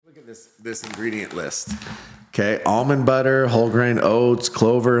this ingredient list. Okay, almond butter, whole grain oats,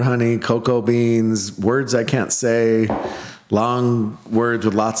 clover, honey, cocoa beans, words I can't say, long words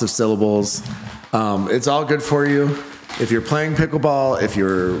with lots of syllables. It's all good for you. If you're playing pickleball, if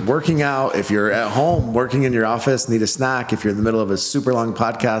you're working out, if you're at home working in your office, need a snack, if you're in the middle of a super long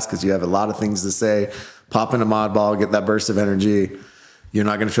podcast because you have a lot of things to say, pop in a mod ball, get that burst of energy. You're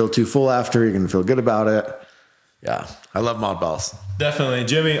not going to feel too full after. You're going to feel good about it. Yeah, I love mod balls. Definitely.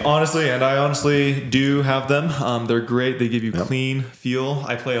 Jimmy, honestly, and I honestly do have them. They're great. They give you clean feel.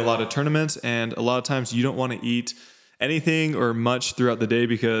 I play a lot of tournaments, and a lot of times you don't want to eat anything or much throughout the day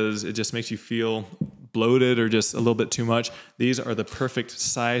because it just makes you feel bloated or just a little bit too much. These are the perfect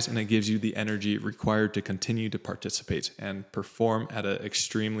size, and it gives you the energy required to continue to participate and perform at an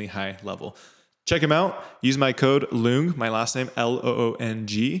extremely high level. Check them out. Use my code LOONG, my last name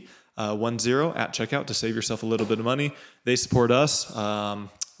LOONG, 10 at checkout to save yourself a little bit of money. They support us.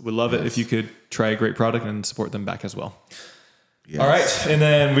 Would love it if you could try a great product and support them back as well. Yes. All right. And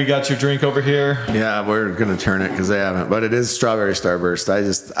then we got your drink over here. Yeah, we're going to turn it because they haven't, but it is strawberry starburst.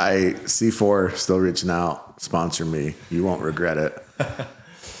 I C4 still reaching out. Sponsor me. You won't regret it.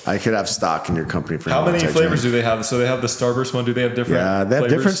 I could have stock in your company for how many flavors do they have? So they have the starburst one. Do they have different? Yeah, they have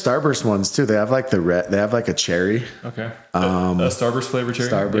different starburst ones too. They have like the red. They have like a cherry. Okay. A starburst flavor cherry.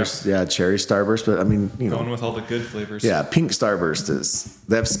 Starburst, yeah, cherry starburst. But I mean, going with all the good flavors. Yeah, pink starburst is.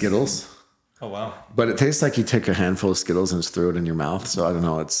 They have Skittles. Oh wow! But it tastes like you take a handful of Skittles and just threw it in your mouth. So I don't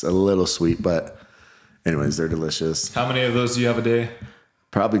know. It's a little sweet, but anyways, they're delicious. How many of those do you have a day?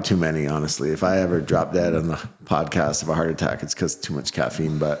 Probably too many, honestly. If I ever drop dead on the podcast of a heart attack, it's because too much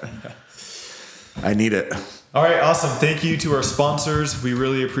caffeine, but I need it. All right, awesome. Thank you to our sponsors. We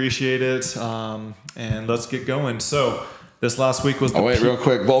really appreciate it. And let's get going. So this last week was the... real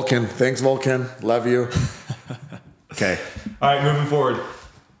quick. Vulcan. Thanks, Vulcan. Love you. Okay. All right, moving forward.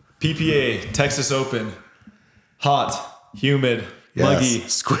 PPA, Texas Open. Hot, humid, muggy,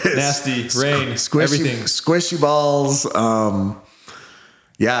 nasty, rain, everything. Squishy balls.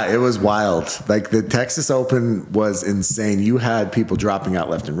 Yeah, it was wild. Like the Texas Open was insane. You had people dropping out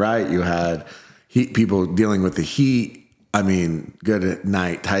left and right. You had people dealing with the heat. I mean, good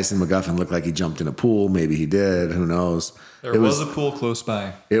night. Tyson McGuffin looked like he jumped in a pool. Maybe he did. Who knows? There was a pool close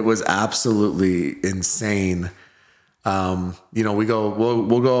by. It was absolutely insane. We'll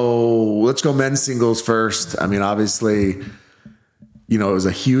go, let's go men's singles first. I mean, obviously, it was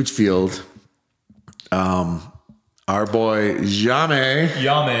a huge field. Our boy Jame.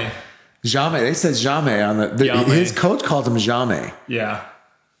 They said Jame on his coach called him Jame. Yeah.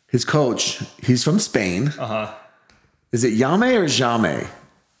 His coach, he's from Spain. Uh-huh. Is it Jame or Jame?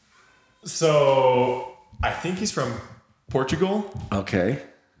 So I think he's from Portugal. Okay.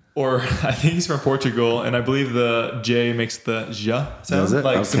 Or I think he's from Portugal, and I believe the J makes the ja sound,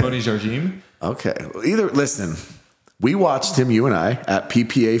 like okay. Simone Jardim. Okay. Well, listen, we watched him, you and I, at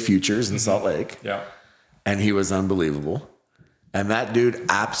PPA Futures in Salt Lake. Yeah. And he was unbelievable. And that dude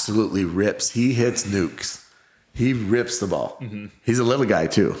absolutely rips. He hits nukes. He rips the ball. Mm-hmm. He's a little guy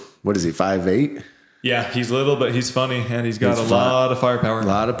too. What is he, 5'8"? Yeah, he's little, but he's funny, and he's got a lot of firepower. A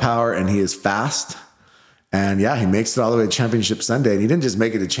lot of power, and he is fast. And yeah, he makes it all the way to Championship Sunday. And he didn't just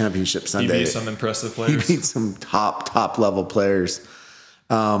make it to Championship Sunday. He beat some impressive players. He beat some top level players.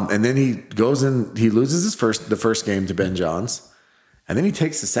 And then he goes in, he loses the first game to Ben Johns. And then he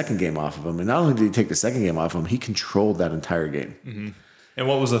takes the second game off of him. And not only did he take the second game off of him, he controlled that entire game. Mm-hmm. And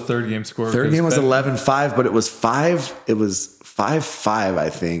what was the third game score? Third game was 11-5, but it was 5-5, I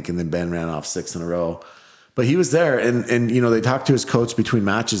think. And then Ben ran off 6 in a row. But he was there. And they talked to his coach between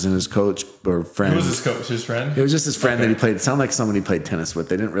matches, and his coach or friend. Who was his coach? His friend? It was just his friend that he played. It sounded like someone he played tennis with.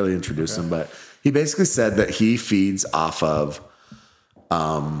 They didn't really introduce him, but he basically said that he feeds off of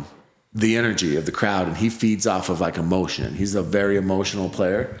the energy of the crowd, and he feeds off of like emotion. He's a very emotional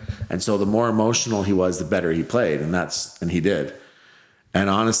player. And so the more emotional he was, the better he played. And he did. And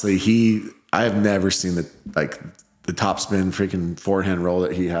honestly, I have never seen the top spin freaking forehand roll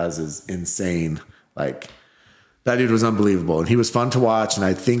that he has is insane. Like that dude was unbelievable, and he was fun to watch. And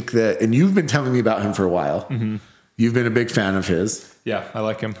I think and you've been telling me about him for a while. Mm-hmm. You've been a big fan of his. Yeah, I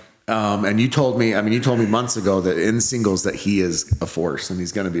like him. And you told me months ago that in singles that he is a force, and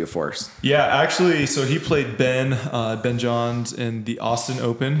he's going to be a force. Yeah, actually, so he played Ben Johns in the Austin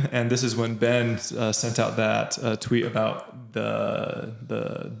Open, and this is when Ben sent out that tweet about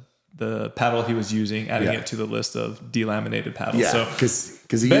the paddle he was using, adding it to the list of delaminated paddles. Yeah, so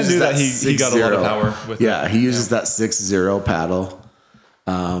because he Ben uses knew that he got a lot of power with it. Yeah, he uses that 6-0 paddle.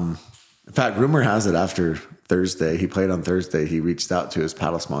 In fact, rumor has it after Thursday, he played on Thursday, he reached out to his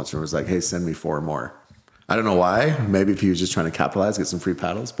paddle sponsor and was like, hey, send me 4 more. I don't know why. Maybe if he was just trying to capitalize, get some free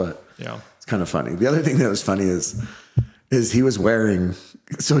paddles, but Yeah. it's kind of funny. The other thing that was funny is he was wearing,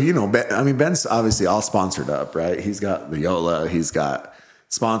 so, Ben's obviously all sponsored up, right? He's got the Yola, he's got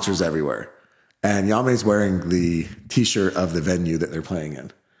sponsors everywhere. And Yame's wearing the t-shirt of the venue that they're playing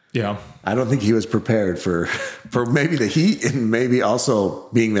in. Yeah. I don't think he was prepared for maybe the heat and maybe also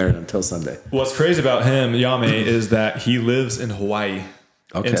being there until Sunday. What's crazy about him, Yame, is that he lives in Hawaii.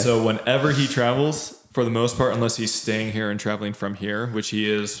 Okay. And so whenever he travels, for the most part, unless he's staying here and traveling from here, which he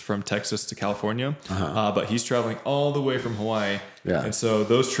is from Texas to California, but he's traveling all the way from Hawaii. Yeah. And so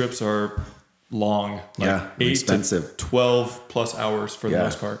those trips are long, like 8 expensive. to 12 plus hours for the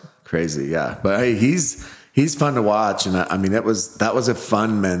most part. Crazy, yeah. But hey, he's fun to watch, and that was a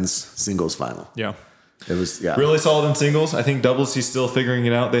fun men's singles final. Yeah. It was really solid in singles. I think doubles, he's still figuring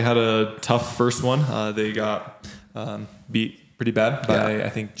it out. They had a tough first one. They got beat pretty bad by I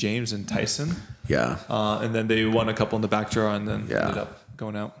think James and Tyson. Yeah. And then they won a couple in the back draw and then ended up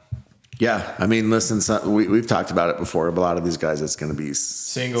going out. Yeah. I mean, listen, we've talked about it before, but a lot of these guys, it's going to be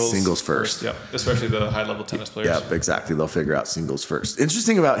singles first. Yep. Especially the high level tennis players. Yeah, exactly. They'll figure out singles first.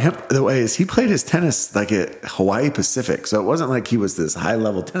 Interesting about him, the way is he played his tennis like at Hawaii Pacific. So it wasn't like he was this high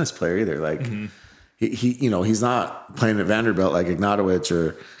level tennis player either. Like he's not playing at Vanderbilt like Ignatowicz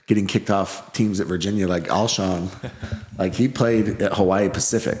or getting kicked off teams at Virginia like Alshon. Like he played at Hawaii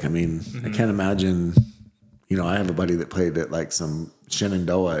Pacific. I mean, I can't imagine, I have a buddy that played at like some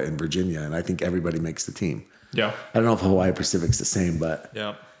Shenandoah in Virginia, and I think everybody makes the team. Yeah. I don't know if Hawaii Pacific's the same, but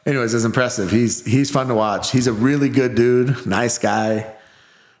yeah. Anyways, it's impressive. He's fun to watch. He's a really good dude, nice guy.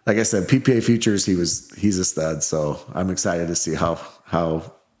 Like I said, PPA Futures, he's a stud. So I'm excited to see how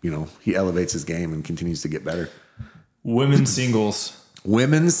he elevates his game and continues to get better. Women's singles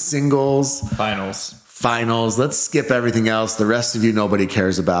finals. Let's skip everything else. The rest of you, nobody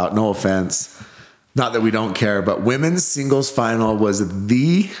cares about. No offense. Not that we don't care, but women's singles final was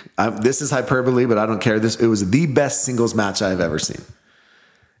this is hyperbole, but I don't care. It was the best singles match I've ever seen.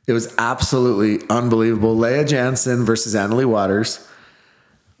 It was absolutely unbelievable. Leah Jansen versus Annalie Waters.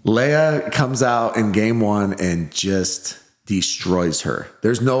 Leah comes out in game one and just destroys her.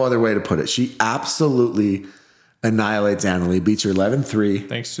 There's no other way to put it. She absolutely annihilates Annalie, beats her 11-3.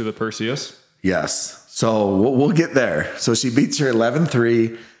 Thanks to the Perseus. Yes. So we'll get there. So she beats her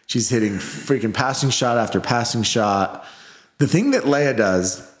 11-3. She's hitting freaking passing shot after passing shot. The thing that Leah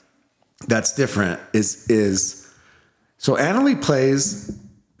does that's different is so Annalie plays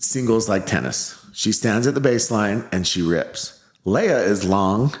singles like tennis. She stands at the baseline and she rips. Leah is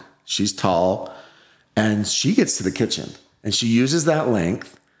long, she's tall, and she gets to the kitchen. And she uses that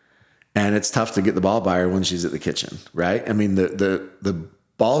length, and it's tough to get the ball by her when she's at the kitchen, right? I mean, the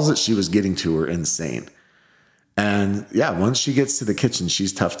balls that she was getting to were insane. And yeah, once she gets to the kitchen,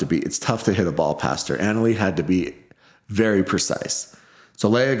 she's tough to beat. It's tough to hit a ball past her. Annalie had to be very precise. So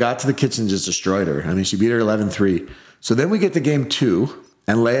Leah got to the kitchen, just destroyed her. I mean, she beat her 11-3. So then we get to game two,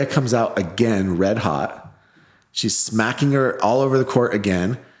 and Leah comes out again, red hot. She's smacking her all over the court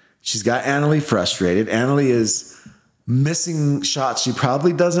again. She's got Annalie frustrated. Annalie is missing shots she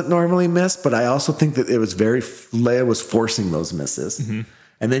probably doesn't normally miss, but I also think that Leah was forcing those misses. Mm-hmm.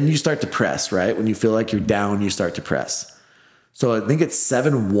 And then you start to press, right? When you feel like you're down, you start to press. So I think it's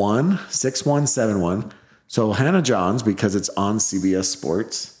 7-1, 6-1, 7-1. So Hannah Johns, because it's on CBS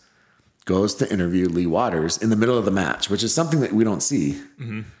Sports, goes to interview Lee Waters in the middle of the match, which is something that we don't see.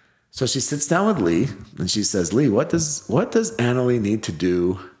 Mm-hmm. So she sits down with Lee and she says, Lee, what does Annalie need to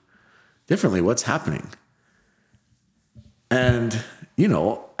do differently? What's happening? And,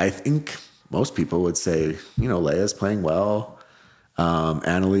 I think most people would say, Leah's playing well.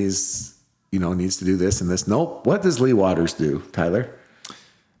 Annalie's, needs to do this and this. Nope. What does Lee Waters do, Tyler?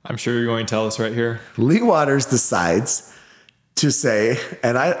 I'm sure you're going to tell us right here. Lee Waters decides to say,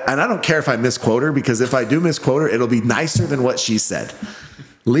 and I don't care if I misquote her, because if I do misquote her, it'll be nicer than what she said.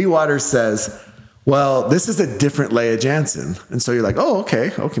 Lee Waters says, well, this is a different Leah Jansen. And so you're like, oh,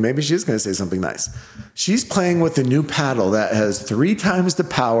 okay, maybe she's going to say something nice. She's playing with a new paddle that has 3 times the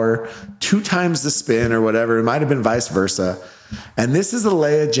power, 2 times the spin or whatever. It might have been vice versa. And this is a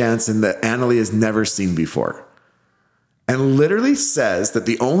Leah Jansen that Annalie has never seen before. And literally says that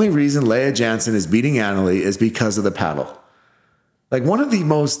the only reason Leah Jansen is beating Annalie is because of the paddle. Like one of the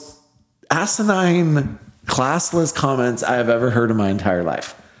most asinine, classless comments I have ever heard in my entire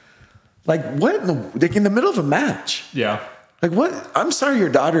life. Like what in the middle of a match? Yeah. Like what? I'm sorry your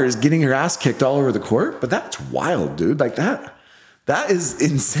daughter is getting her ass kicked all over the court, but that's wild, dude. Like that is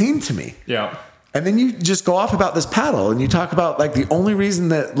insane to me. Yeah. And then you just go off about this paddle and you talk about like the only reason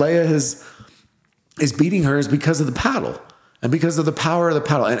that Leah is beating her is because of the paddle and because of the power of the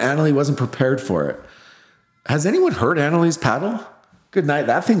paddle. And Annalie wasn't prepared for it. Has anyone heard Annalie's paddle? Good night.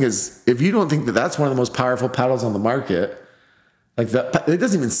 That thing is, if you don't think that that's one of the most powerful paddles on the market, like that, it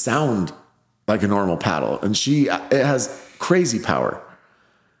doesn't even sound like a normal paddle. And it has crazy power.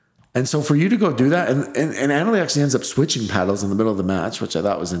 And so for you to go do that, and Annalie actually ends up switching paddles in the middle of the match, which I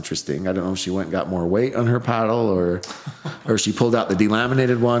thought was interesting. I don't know if she went and got more weight on her paddle or she pulled out the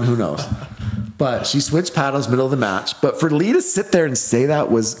delaminated one, who knows. But she switched paddles middle of the match. But for Lee to sit there and say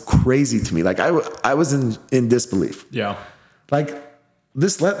that was crazy to me. Like I was in disbelief. Yeah. Like,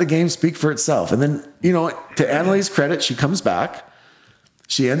 just let the game speak for itself. And then, to Annalie's credit, she comes back.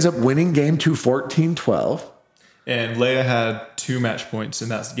 She ends up winning game 2, 14-12. And Leia had 2 match points in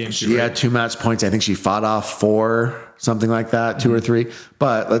that game. She had 2 match points. I think she fought off 4, something like that, 2 or 3.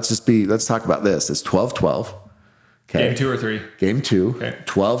 But let's talk about this. It's 12-12. Okay. Game 2 or 3? Game 2. Okay.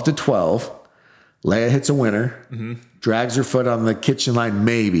 12-12. Leia hits a winner. Drags her foot on the kitchen line.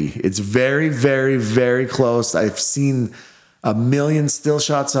 Maybe. It's very, very, very close. I've seen a million still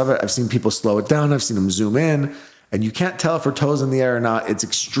shots of it. I've seen people slow it down. I've seen them zoom in. And you can't tell if her toe's in the air or not. It's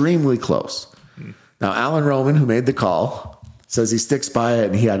extremely close. Now, Alan Roman, who made the call, says he sticks by it,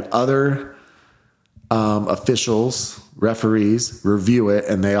 and he had other officials, referees, review it,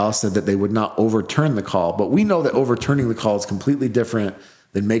 and they all said that they would not overturn the call. But we know that overturning the call is completely different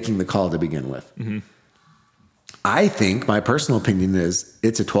than making the call to begin with. I think, my personal opinion is,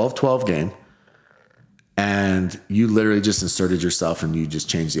 it's a 12-12 game, and you literally just inserted yourself and you just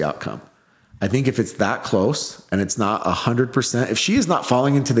changed the outcome. I think if it's that close and it's not 100%, if she is not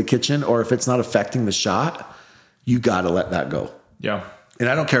falling into the kitchen or if it's not affecting the shot, you got to let that go. Yeah. And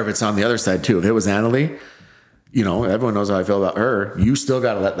I don't care if it's on the other side too. If it was Annalie, everyone knows how I feel about her. You still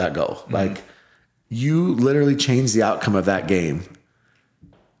got to let that go. Like, you literally changed the outcome of that game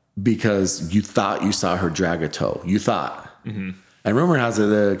because you thought you saw her drag a toe. You thought. And rumor has it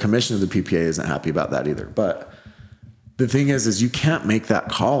the commission of the PPA isn't happy about that either. But the thing is you can't make that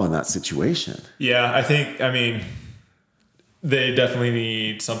call in that situation. Yeah, they definitely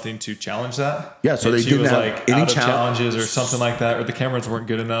need something to challenge that. Yeah, so they didn't have any challenges or something like that, or the cameras weren't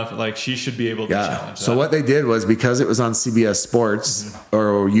good enough. Like, she should be able to challenge that. So what they did was, because it was on CBS Sports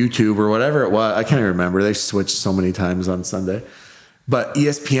or YouTube or whatever it was, I can't even remember. They switched so many times on Sunday. But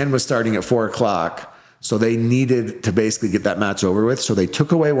ESPN was starting at 4:00. So they needed to basically get that match over with. So they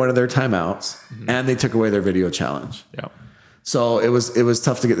took away one of their timeouts and they took away their video challenge. Yeah. So it was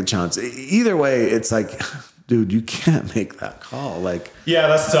tough to get the challenge. Either way, it's like, dude, you can't make that call. Like, yeah,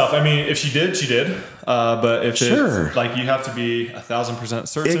 that's tough. I mean, if she did, she did. But if it's like, you have to be 1,000%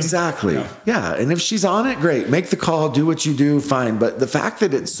 certain. Exactly. Yeah. And if she's on it, great. Make the call, do what you do, fine. But the fact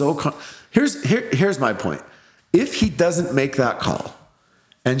that it's so, here's my point. If he doesn't make that call,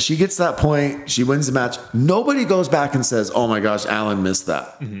 and she gets that point, she wins the match, nobody goes back and says, oh my gosh, Alan missed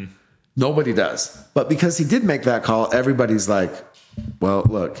that. Nobody does. But because he did make that call, everybody's like, well,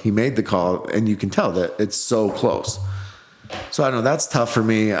 look, he made the call, and you can tell that it's so close. So I don't know, that's tough for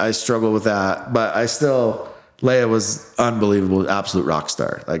me. I struggle with that. But Leia was unbelievable, absolute rock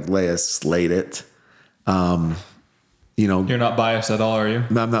star. Like, Leia slayed it. You're not biased at all, are you?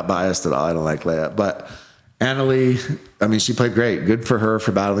 I'm not biased at all. I don't like Leia. But Annalie, she played great. Good for her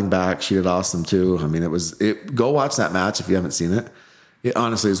for battling back. She did awesome too. Go watch that match if you haven't seen it. It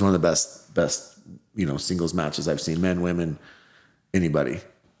honestly is one of the best, singles matches I've seen, men, women, anybody.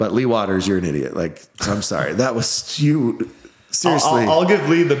 But Lee Waters, you're an idiot. Like, I'm sorry. That was you. Seriously. I'll give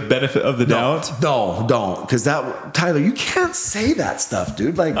Lee the benefit of the doubt. No, don't. Because Tyler, you can't say that stuff,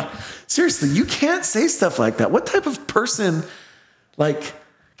 dude. Like, seriously, you can't say stuff like that. What type of person,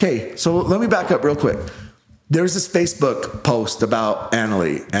 okay, so let me back up real quick. There's this Facebook post about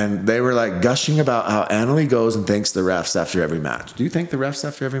Annalie, and they were like gushing about how Annalie goes and thanks the refs after every match. Do you thank the refs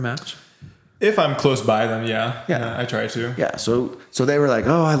after every match? If I'm close by them, yeah. I try to. Yeah, so they were like,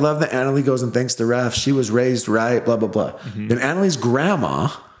 oh, I love that Annalie goes and thanks the refs. She was raised right, blah, blah, blah. Then Annalie's grandma,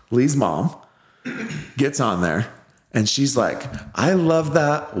 Lee's mom, gets on there, and she's like, I love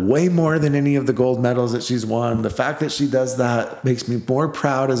that way more than any of the gold medals that she's won. The fact that she does that makes me more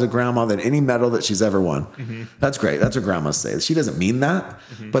proud as a grandma than any medal that she's ever won. That's great. That's what grandmas say. She doesn't mean that,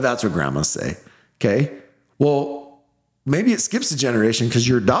 but that's what grandmas say. Okay? Well, maybe it skips a generation because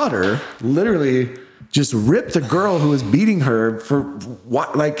your daughter literally just ripped a girl who was beating her for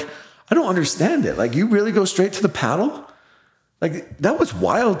what? Like, I don't understand it. Like, you really go straight to the paddle? Like, that was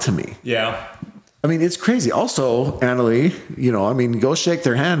wild to me. Yeah. It's crazy. Also, Annalie, go shake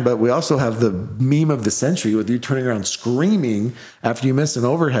their hand, but we also have the meme of the century with you turning around screaming after you miss an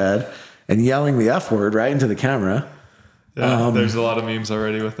overhead and yelling the F word right into the camera. Yeah, there's a lot of memes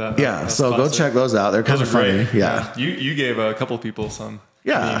already with that. Yeah, so classic. Go check those out. They're kind of funny. Yeah. You gave a couple people some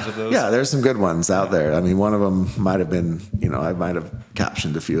memes of those. Yeah, there's some good ones out there. I mean, one of them might have been, I might have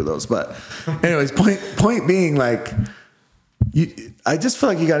captioned a few of those. But anyways, point being, like, I just feel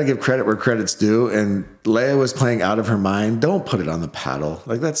like you got to give credit where credit's due. And Leia was playing out of her mind. Don't put it on the paddle.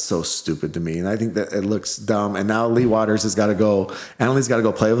 Like, that's so stupid to me. And I think that it looks dumb. And now Lee Waters has got to go, Annalie's got to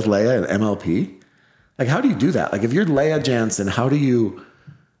go play with Leia at MLP. Like, how do you do that? Like, if you're Leia Jansen, how do you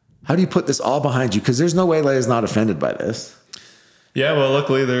put this all behind you? Because there's no way Leia's not offended by this. Yeah, well,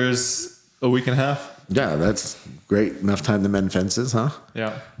 luckily there's a week and a half. Yeah, that's great. Enough time to mend fences, huh?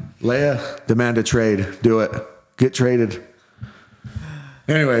 Yeah. Leia, demand a trade. Do it. Get traded.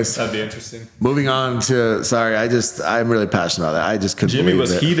 Anyways. That'd be interesting. Moving on to, I'm really passionate about that. I just couldn't Jimmy believe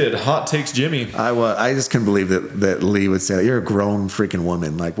was heated. Hot takes Jimmy. I just couldn't believe that Lee would say that. You're a grown freaking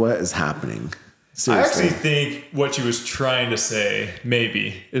woman. Like, what is happening? Seriously. I actually think what she was trying to say,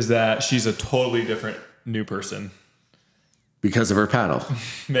 maybe, is that she's a totally different new person. Because of her paddle.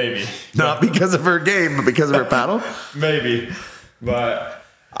 Maybe. Not because of her game, but because of her paddle? Maybe. But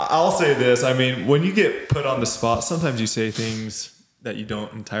I'll say this. I mean, when you get put on the spot, sometimes you say things that you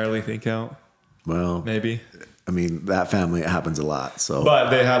don't entirely think out. Well, maybe. I mean, that family, it happens a lot. So, but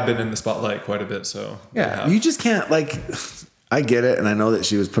they have been in the spotlight quite a bit. So yeah, you just can't, like, I get it. And I know that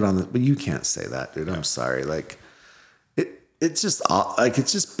she was put on but you can't say that, dude. I'm sorry. Like, it's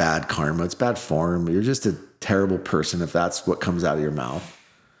just bad karma. It's bad form. You're just a terrible person if that's what comes out of your mouth.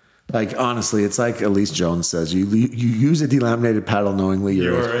 Like, honestly, it's like Elise Jones says, you use a delaminated paddle knowingly,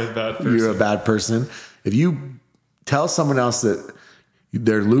 you're a bad person. You're a bad person. If you tell someone else that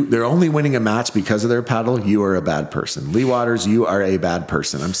they're only winning a match because of their paddle, you are a bad person. Lee Waters, you are a bad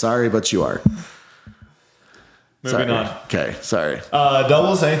person. I'm sorry, but you are. Moving on. Okay, sorry.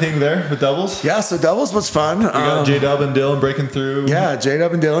 Doubles, anything there with doubles? Yeah, so doubles was fun. We got J-Dub and Dylan breaking through. Yeah,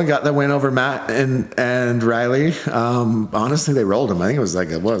 J-Dub and Dylan got the win over Matt and Riley. Honestly, they rolled them. I think it was like,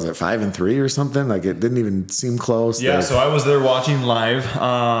 5-3 or something? Like, it didn't even seem close. Yeah, so I was there watching live,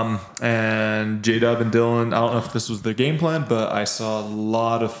 and J-Dub and Dylan, I don't know if this was their game plan, but I saw a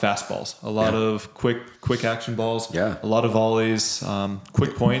lot of fastballs, a lot of quick action balls, a lot of volleys,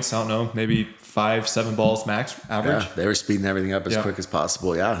 quick points. I don't know, maybe 5-7 balls max average. Yeah, they were speeding everything up as quick as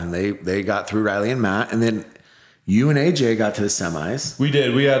possible. Yeah, and they got through Riley and Matt, and then you and AJ got to the semis. We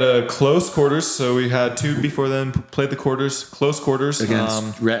did. We had a close quarters, so we had two before then. Played the close quarters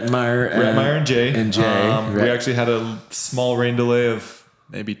against Rettenmeyer and Jay. We actually had a small rain delay of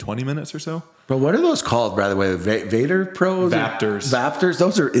maybe 20 minutes or so. But what are those called, by the way? Vader Pros? Vaptors.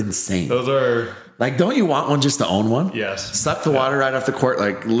 Those are insane. Those are. Like, don't you want one just to own one? Yes. Suck the water right off the court,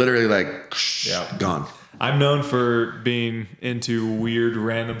 like literally, like gone. I'm known for being into weird,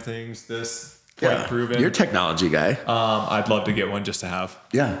 random things. This quite proven. You're a technology guy. I'd love to get one just to have.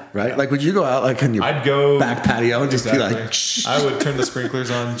 Yeah, right. Yeah. Like, would you go out like on your back patio and just be like? Shh. I would turn the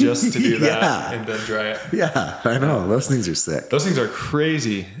sprinklers on just to do that and then dry it. Yeah, I know. Those things are sick. Those things are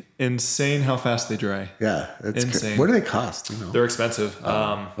crazy. Insane how fast they dry. Yeah, it's insane. What do they cost? They're expensive.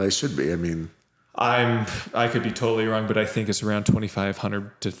 They should be. I mean. I could be totally wrong, but I think it's around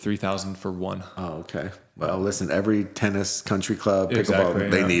 $2,500 to $3,000 for one. Oh, okay. Well, listen, every tennis, country club,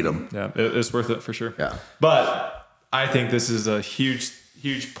 pickleball, they need them. Yeah, it's worth it for sure. Yeah. But I think this is a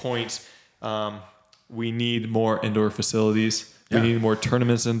huge point. We need more indoor facilities. We need more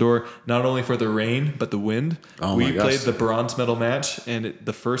tournaments indoor, not only for the rain, but the wind. We played the bronze medal match, and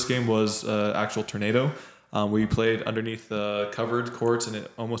the first game was actual tornado. We played underneath the covered courts, and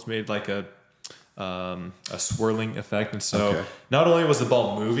it almost made like a swirling effect. And so not only was the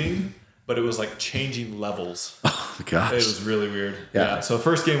ball moving, but it was like changing levels. Oh my gosh. It was really weird. Yeah. So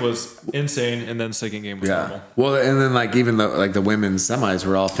first game was insane, and then second game was normal. Well, and then like even the women's semis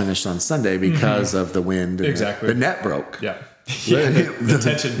were all finished on Sunday because of the wind. And the net broke. Yeah. The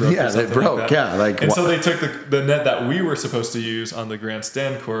tension broke. Yeah, it broke. And so they took the net that we were supposed to use on the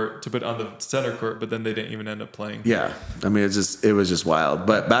grandstand court to put on the center court, but then they didn't even end up playing. Yeah, I mean it was just wild.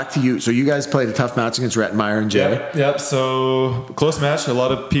 But back to you. So you guys played a tough match against Rettenmeyer and Jay. Yep. So close match. A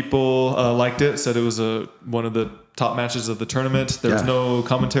lot of people liked it. Said it was one of the top matches of the tournament. There was no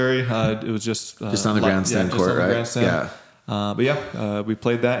commentary. It was just on the grandstand court, right? Grandstand. Yeah. We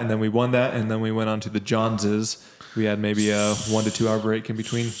played that, and then we won that, and then we went on to the Johnses. We had maybe a 1 to 2 hour break in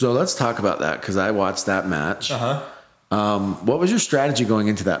between. So let's talk about that, because I watched that match. What was your strategy going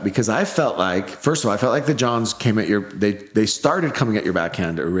into that? Because I felt like, first of all, the Johns came at they started coming at your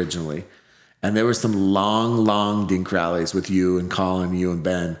backhand originally. And there was some long dink rallies with you and Colin, you and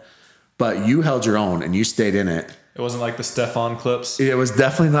Ben. But you held your own and you stayed in it. It wasn't like the Stefan clips. It was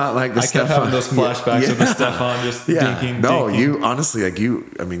definitely not like the Stefan. I kept having those flashbacks of the Stefan just dinking. No, you honestly,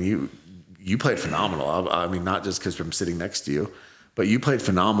 you played phenomenal. I mean, not just because I'm sitting next to you, but you played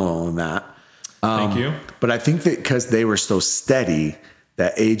phenomenal in that. Thank you. But I think that because they were so steady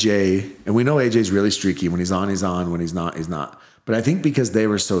that AJ, and we know AJ's really streaky. When he's on, he's on. When he's not, he's not. But I think because they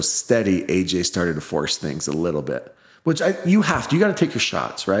were so steady, AJ started to force things a little bit, which you got to take your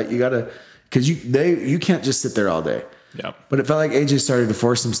shots, right? You got to, because you can't just sit there all day. Yeah. But it felt like AJ started to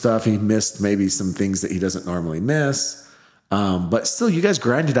force some stuff. He missed maybe some things that he doesn't normally miss. But still, you guys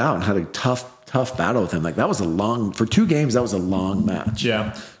grinded out and had a tough battle with him. Like for 2 games, that was a long match.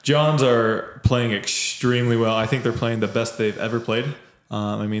 Yeah. Johns are playing extremely well. I think they're playing the best they've ever played.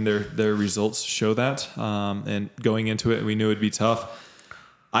 I mean, their results show that. And going into it, we knew it'd be tough.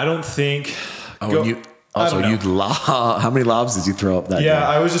 I don't think. How many lobs did you throw up that game?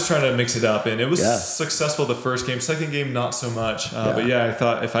 I was just trying to mix it up, and it was successful the first game. Second game, not so much. But I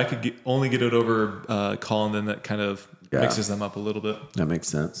thought if I could only get it over Colin, then that kind of mixes them up a little bit. That makes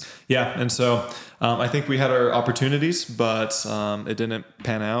sense. Yeah, and so I think we had our opportunities, but it didn't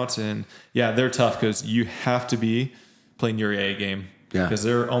pan out. And they're tough because you have to be playing your A game. Yeah. Because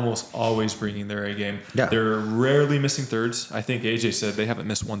they're almost always bringing their A game. Yeah. They're rarely missing thirds. I think AJ said they haven't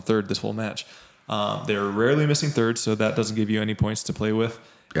missed 1/3 this whole match. They're rarely missing thirds, so that doesn't give you any points to play with.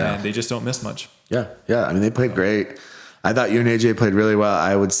 Yeah. And they just don't miss much. Yeah. Yeah. I mean, they played great. I thought you and AJ played really well.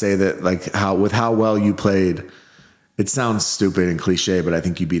 I would say that how well you played, it sounds stupid and cliche, but I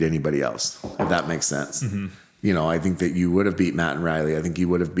think you beat anybody else, if that makes sense. Mm-hmm. I think that you would have beat Matt and Riley. I think you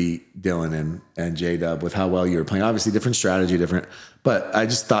would have beat Dylan and J-Dub with how well you were playing. Obviously, different strategy, but I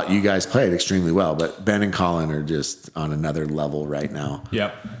just thought you guys played extremely well. But Ben and Colin are just on another level right now.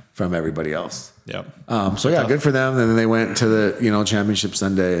 Yep. From everybody else. Yep. Good for them. And then they went to the championship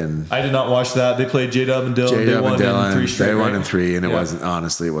Sunday, and I did not watch that. They played J-Dub and Dylan. They won in 3 straight. They won in 3, and it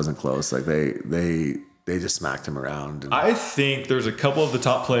wasn't close. Like they just smacked him around. I think there's a couple of the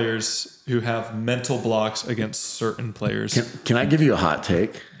top players who have mental blocks against certain players. Can I give you a hot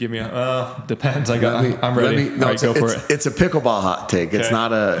take? Give me depends. I'm ready. Go for it. It's a pickleball hot take. Okay. It's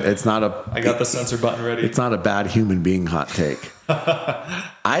not a. I got the censor button ready. It's not a bad human being hot take.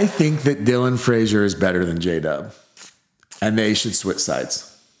 I think that Dylan Frazier is better than J-Dub, and they should switch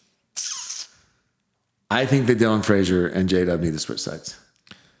sides. I think that Dylan Frazier and J-Dub need to switch sides.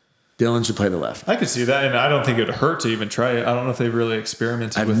 Dylan should play the left. I could see that, and I don't think it would hurt to even try it. I don't know if they've really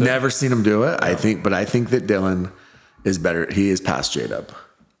experimented with it. I've never seen him do it. I think that Dylan is better. He is past J-Dub.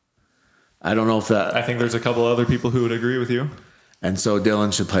 I don't know if that. I think there's a couple other people who would agree with you. And so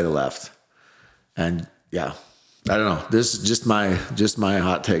Dylan should play the left. And I don't know. This is just my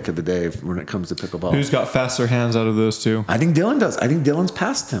hot take of the day when it comes to pickleball. Who's got faster hands out of those two? I think Dylan does. I think Dylan's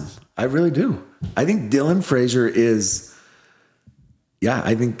past him. I really do. I think Dylan Frazier is. Yeah,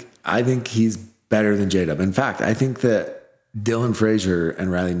 I think he's better than J-Dub. In fact, I think that Dylan Frazier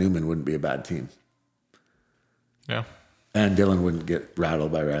and Riley Newman wouldn't be a bad team. Yeah. And Dylan wouldn't get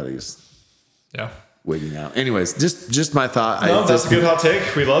rattled by Riley's wigging out. Anyways, just my thought. No, that's a good hot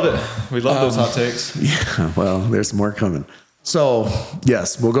take. We love it. We love those hot takes. Yeah, well, there's more coming. So,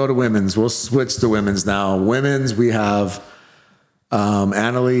 yes, we'll go to women's. We'll switch to women's now. Women's, we have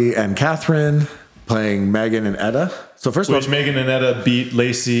Annalie and Catherine playing Megan and Etta. So first of all, Megan and Etta beat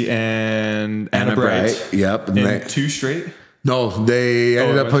Lacey and Anna Bright. Yep. In 2 straight? No, they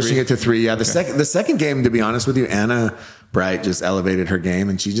ended up pushing it to 3. Yeah, the second game, to be honest with you, Anna Bright just elevated her game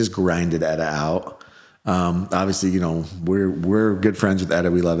and she just grinded Etta out. Obviously, we're good friends with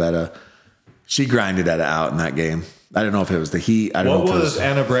Etta. We love Etta. She grinded Etta out in that game. I don't know if it was the heat. What was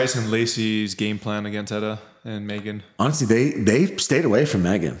Anna Bright and Lacey's game plan against Etta and Megan? Honestly, they stayed away from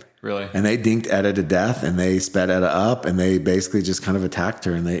Megan. Really? And they dinked Etta to death, and they sped Etta up, and they basically just kind of attacked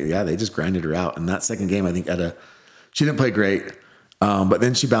her, and they just grinded her out. And that second game, I think Etta, she didn't play great, but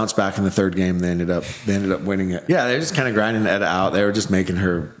then she bounced back in the third game. They ended up winning it. Yeah, they were just kind of grinding Etta out. They were just making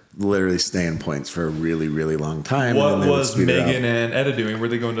her literally stay in points for a really, really long time. What was Megan and Etta doing? Were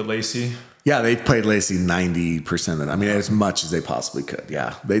they going to Lacey? Yeah, they played Lacey 90% of it. I mean, as much as they possibly could.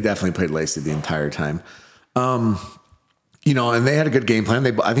 Yeah, they definitely played Lacey the entire time. And they had a good game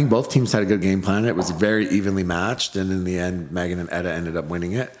plan. I think both teams had a good game plan. It was very evenly matched, and in the end, Megan and Etta ended up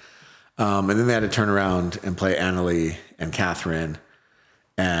winning it. And then they had to turn around and play Annalie and Catherine.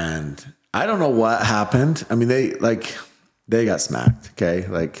 And I don't know what happened. I mean, they got smacked. Okay,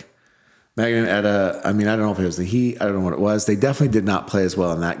 like Megan and Etta. I mean, I don't know if it was the heat. I don't know what it was. They definitely did not play as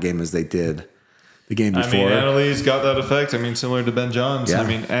well in that game as they did the game before. I mean, Annalie's got that effect. I mean, similar to Ben Johns. Yeah. I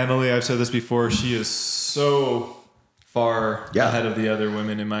mean, Annalie, I've said this before, she is so far ahead of the other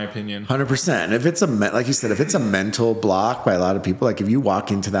women, in my opinion. 100%. And if it's like you said, if it's a mental block by a lot of people, like if you walk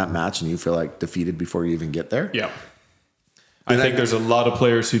into that match and you feel like defeated before you even get there. Yeah. I think there's a lot of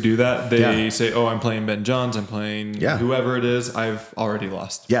players who do that. They say, "Oh, I'm playing Ben Johns. I'm playing whoever it is. I've already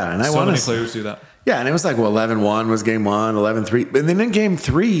lost." Yeah, and so many players do that. Yeah, and it was like 11-1 was game 1, 11-3, and then in game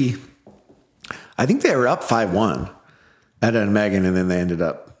 3, I think they were up 5-1, Etta and Megan, and then they ended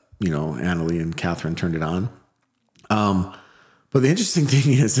up, Annalie and Catherine turned it on. But the interesting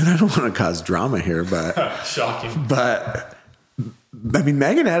thing is, and I don't want to cause drama here, but shocking. But I mean,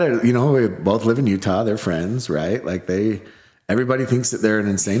 Megan and Etta, we both live in Utah. They're friends, right? Like everybody thinks that they're an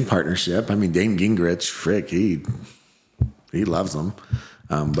insane partnership. I mean, Dane Gingrich, frick, he loves them.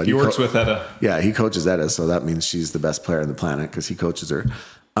 But he works with Etta. Yeah, he coaches Etta, so that means she's the best player on the planet because he coaches her.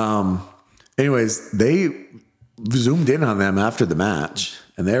 Anyways, they zoomed in on them after the match,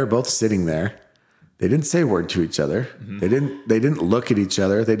 and they were both sitting there. They didn't say a word to each other. Mm-hmm. They didn't look at each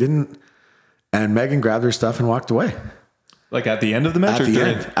other. And Megan grabbed her stuff and walked away. Like at the end of the match?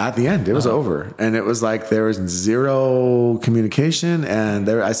 At the end. It was over. And it was like there was zero communication. And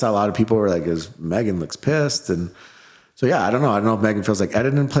I saw a lot of people were like, Megan looks pissed. And so, yeah, I don't know. I don't know if Megan feels like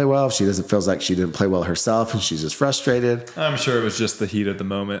Etta didn't play well. If she doesn't feel like she didn't play well herself and she's just frustrated. I'm sure it was just the heat of the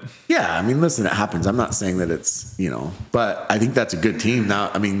moment. Yeah. I mean, listen, it happens. I'm not saying that it's, but I think that's a good team.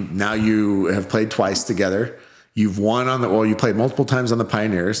 Now you have played twice together. You've won you played multiple times on the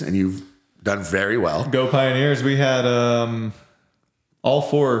Pioneers and you've done very well. Go Pioneers. We had all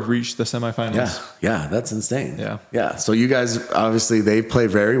 4 reach the semifinals. Yeah. That's insane. Yeah. So you guys, obviously, they played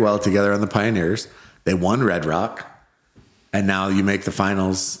very well together on the Pioneers. They won Red Rock. And now you make the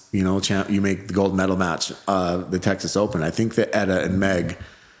finals, you make the gold medal match, the Texas Open. I think that Etta and Meg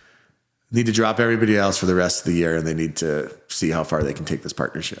need to drop everybody else for the rest of the year, and they need to see how far they can take this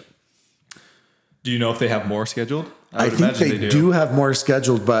partnership. Do you know if they have more scheduled? I think they do have more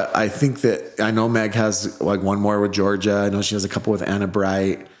scheduled, but I think I know Meg has like one more with Georgia. I know she has a couple with Anna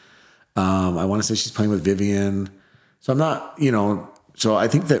Bright. I want to say she's playing with Vivian. So I'm not, so I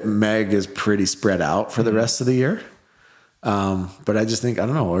think that Meg is pretty spread out for the rest of the year. But I just think, I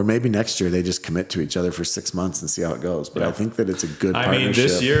don't know, or maybe next year they just commit to each other for 6 months and see how it goes. But I think that it's a good partnership. I mean,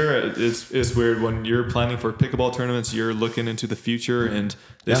 this year it's weird when you're planning for pickleball tournaments, you're looking into the future, and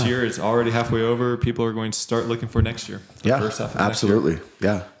this year it's already halfway over. People are going to start looking for next year. First half of absolutely. Next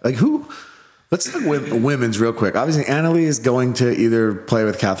year. Yeah. Like let's talk women's real quick. Obviously, Annalie is going to either play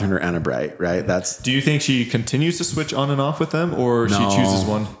with Catherine or Anna Bright, right? Do you think she continues to switch on and off with them, or she chooses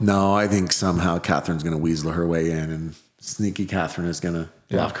one? No, I think somehow Catherine's going to weasel her way in, and sneaky Catherine is going to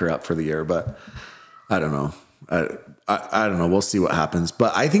lock her up for the year, but I don't know. I don't know. We'll see what happens.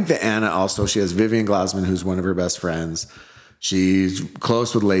 But I think that Anna also, she has Vivian Glassman, who's one of her best friends. She's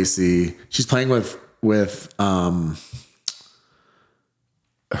close with Lacey. She's playing with is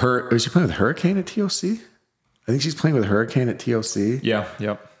she playing with Hurricane at TOC? I think she's playing with Hurricane at TOC. Yeah.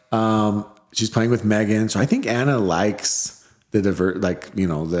 Yep. She's playing with Megan. So I think Anna likes the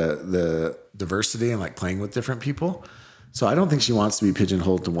diversity and like playing with different people. So I don't think she wants to be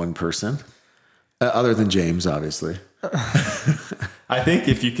pigeonholed to one person, other than James, obviously. I think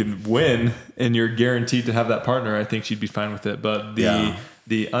if you can win and you're guaranteed to have that partner, I think she'd be fine with it. But the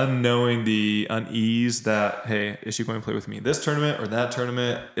unknowing, the unease that, hey, is she going to play with me this tournament or that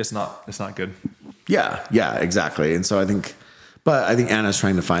tournament? It's not good. Yeah, exactly. And so I think Anna's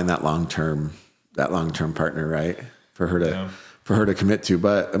trying to find that long-term partner, right? For her to commit to.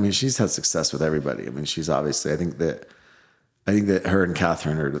 But I mean, she's had success with everybody. I mean, she's obviously, I think that her and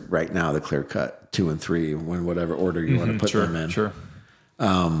Catherine are right now the clear cut 2 and 3 when whatever order you want to put them in. Sure.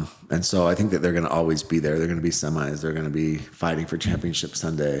 And so I think that they're going to always be there. They're going to be semis. They're going to be fighting for championship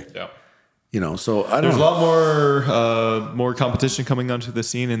Sunday. Yeah. So there's a lot more competition coming onto the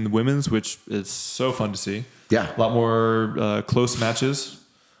scene in the women's, which is so fun to see. Yeah. A lot more close matches.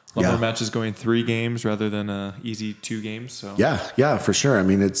 A lot more matches going 3 games rather than easy 2 games. So yeah, for sure. I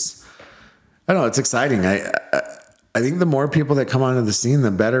mean, it's exciting. I think the more people that come onto the scene,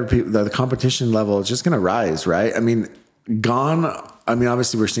 the better the competition level is just going to rise, right? I mean,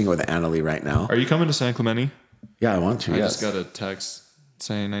 obviously we're seeing it with Annalie right now. Are you coming to San Clemente? Yeah, I want to. I just got a text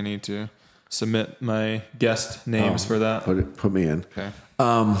saying I need to submit my guest names for that. Put me in. Okay.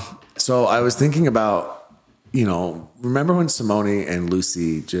 So I was thinking about, remember when Simone and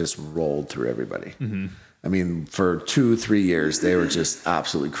Lucy just rolled through everybody? Mm-hmm. I mean, for 2-3 years, they were just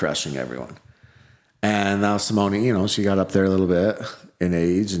absolutely crushing everyone. And now Simone, she got up there a little bit in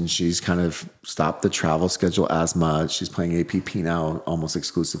age, and she's kind of stopped the travel schedule as much. She's playing APP now almost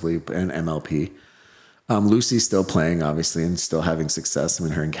exclusively and MLP. Lucy's still playing, obviously, and still having success. I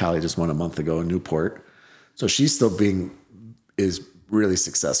mean, her and Callie just won a month ago in Newport. So she's still is really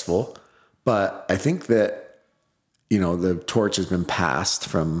successful. But I think that, the torch has been passed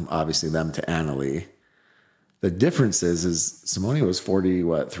from obviously them to Annalie. The difference is Simone was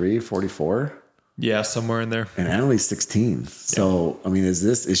 44? Yeah, somewhere in there. And Annalie's 16. So, I mean,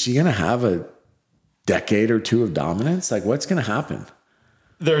 is she going to have a decade or two of dominance? Like, what's going to happen?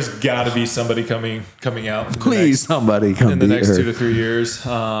 There's got to be somebody coming out. Please, somebody come in the next her. 2 to 3 years.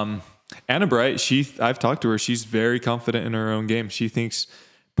 Anna Bright, I've talked to her. She's very confident in her own game. She thinks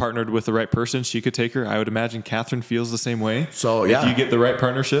partnered with the right person, she could take her. I would imagine Catherine feels the same way. So if you get the right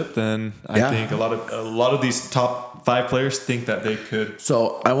partnership, then I think a lot of these top 5 players think that they could.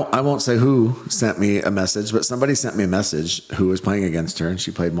 So I won't say who sent me a message, but somebody sent me a message who was playing against her, and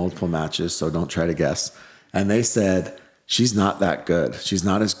she played multiple matches. So don't try to guess. And they said she's not that good. She's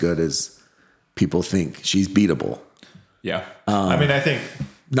not as good as people think. She's beatable. Yeah. I mean, I think.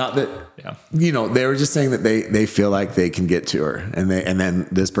 Not that, they were just saying that they feel like they can get to her, and then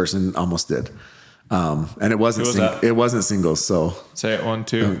this person almost did, and it wasn't singles. So say it 1,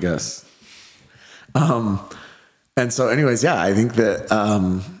 2. I guess. And so, anyways, I think that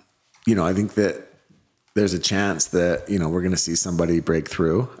I think that there's a chance that we're going to see somebody break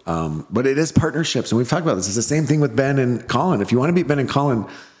through. But it is partnerships, and we've talked about this. It's the same thing with Ben and Colin. If you want to beat Ben and Colin,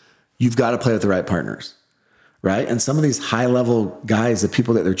 you've got to play with the right partners. Right. And some of these high level guys, the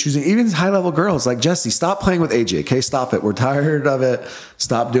people that they're choosing, even high level girls like Jesse, stop playing with AJ. Okay, stop it. We're tired of it.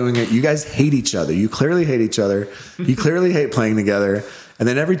 Stop doing it. You guys hate each other. You clearly hate each other. You clearly hate playing together. And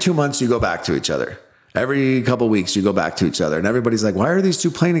then every 2 months you go back to each other. Every couple of weeks you go back to each other. And everybody's like, why are these two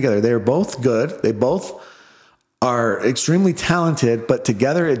playing together? They're both good. They both are extremely talented, but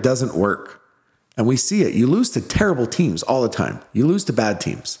together it doesn't work. And we see it. You lose to terrible teams all the time. You lose to bad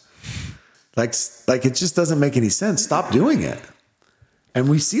teams. Like it just doesn't make any sense. Stop doing it. And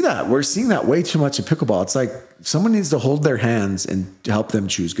we see that. We're seeing that way too much in pickleball. It's like someone needs to hold their hands and help them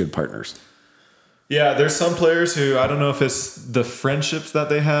choose good partners. Yeah, there's some players who, I don't know if it's the friendships that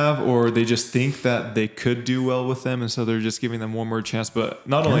they have or they just think that they could do well with them, and so they're just giving them one more chance. But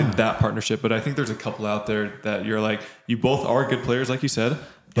not only that partnership, but I think there's a couple out there that you're like, you both are good players, like you said,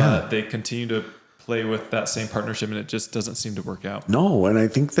 but they continue to play with that same partnership and it just doesn't seem to work out. No, and I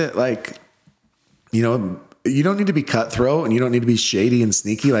think that you don't need to be cutthroat and you don't need to be shady and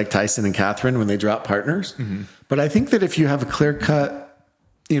sneaky like Tyson and Catherine when they drop partners. Mm-hmm. But I think that if you have a clear-cut,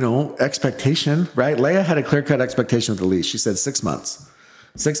 expectation, right? Leia had a clear-cut expectation with Elise. She said 6 months.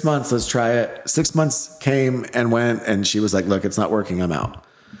 6 months, let's try it. 6 months came and went, and she was like, look, it's not working, I'm out.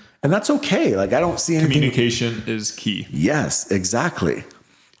 And that's okay. Like, I don't see anything. Communication is key. Yes, exactly.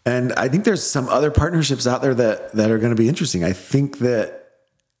 And I think there's some other partnerships out there that are going to be interesting. I think that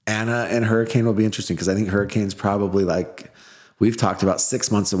Anna and Hurricane will be interesting because I think Hurricane's probably we've talked about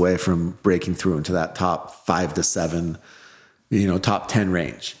 6 months away from breaking through into that top 5 to 7, top 10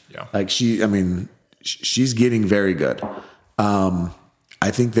 range. Yeah. She's getting very good.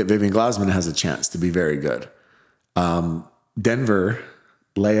 I think that Vivian Glasman has a chance to be very good. Denver,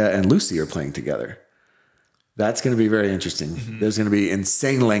 Leia and Lucy are playing together. That's going to be very interesting. Mm-hmm. There's going to be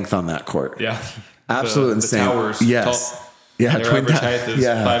insane length on that court. Yeah. Absolute insane. The towers. Yes. Tall. Yeah, their average height is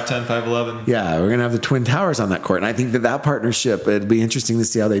 5'10", 5'11". Yeah, we're gonna have the twin towers on that court, and I think that partnership, it'd be interesting to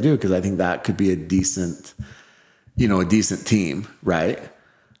see how they do because I think that could be a decent team, right?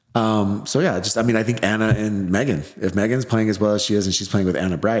 I think Anna and Megan. If Megan's playing as well as she is, and she's playing with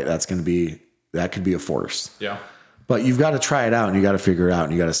Anna Bright, that could be a force. Yeah. But you've got to try it out, and you got to figure it out,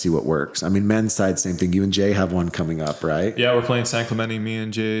 and you got to see what works. I mean, men's side, same thing. You and Jay have one coming up, right? Yeah, we're playing San Clemente, me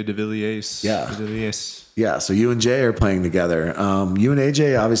and Jay de Villiers. Yeah, so you and Jay are playing together. You and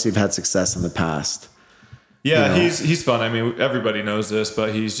AJ obviously have had success in the past. Yeah, he's fun. I mean, everybody knows this,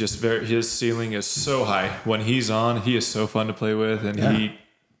 but he's just his ceiling is so high. When he's on, he is so fun to play with, and he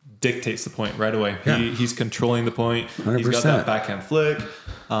dictates the point right away. Yeah. He's controlling the point. 100%. He's got that backhand flick.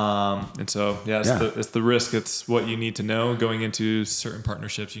 And so, it's the risk. It's what you need to know going into certain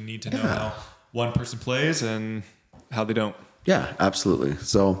partnerships. You need to know how one person plays and how they don't. Yeah, absolutely.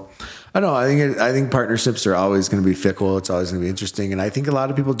 So I don't know. I think partnerships are always going to be fickle. It's always going to be interesting. And I think a lot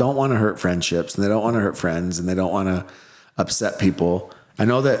of people don't want to hurt friendships, and they don't want to hurt friends, and they don't want to upset people. I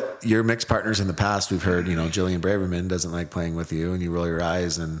know that your mixed partners in the past, we've heard, Jillian Braverman doesn't like playing with you and you roll your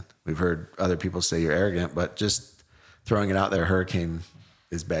eyes, and we've heard other people say you're arrogant, but just throwing it out there, Hurricane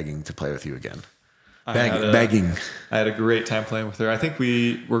is begging to play with you again. Begging. I had a great time playing with her. I think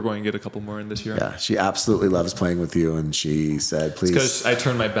we're going to get a couple more in this year. Yeah, she absolutely loves playing with you, and she said, please. Because I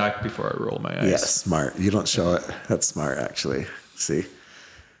turned my back before I rolled my eyes. Yeah, smart. You don't show it. That's smart, actually. See?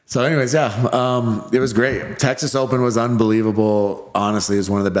 So anyways, it was great. Texas Open was unbelievable. Honestly, it was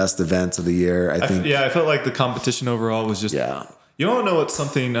one of the best events of the year, I think. I felt like the competition overall was just... Yeah. You don't know what's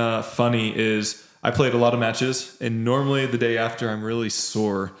something funny is I played a lot of matches, and normally the day after I'm really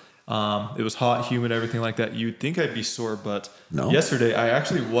sore. It was hot, humid, everything like that. You'd think I'd be sore, but No. yesterday I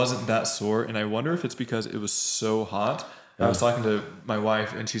actually wasn't that sore, and I wonder if it's because it was so hot. I was talking to my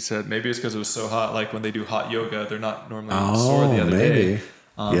wife, and she said maybe it's because it was so hot. Like when they do hot yoga, they're not normally sore the other day.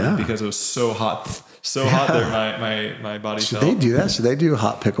 Because it was so hot there. My body Should felt. they do that? Should they do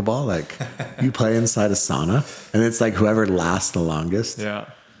hot pickleball? Like you play inside a sauna, and it's like whoever lasts the longest. Yeah.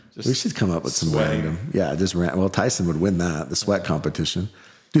 We should come up with some sweating. random. Yeah, well, Tyson would win that, the sweat competition.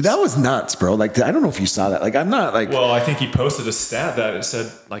 Dude, that was nuts, bro. Like, I don't know if you saw that. Like, I'm not like. Well, I think he posted a stat that it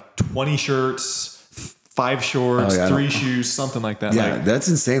said like 20 shirts, 5 shorts, 3 shoes, something like that. Yeah, like, that's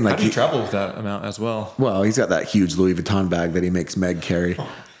insane. Like, how do you travel with that amount as well? Well, he's got that huge Louis Vuitton bag that he makes Meg carry.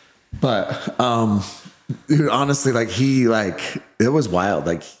 But, dude, honestly, it was wild.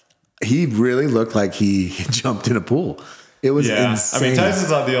 Like, he really looked like he jumped in a pool. It was insane. I mean, Tyson's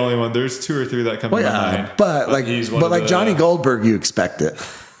not the only one. There's 2 or 3 that come to mind. But Johnny Goldberg, you expect it,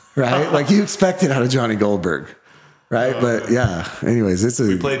 right? Like you expect it out of Johnny Goldberg, right? But yeah. Anyways,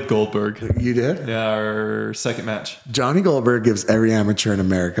 we played Goldberg. You did? Yeah, our second match. Johnny Goldberg gives every amateur in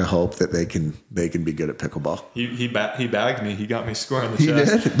America hope that they can be good at pickleball. He bagged me. He got me square on the He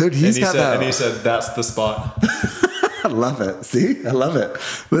chest. did, dude. He said that's the spot. I love it. See, I love it.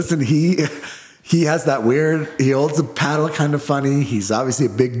 Listen, he has that weird, he holds the paddle kind of funny. He's obviously a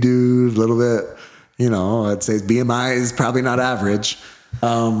big dude, a little bit, I'd say his BMI is probably not average.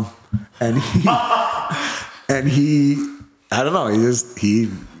 And he, I don't know,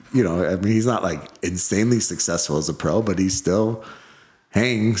 he's not like insanely successful as a pro, but he still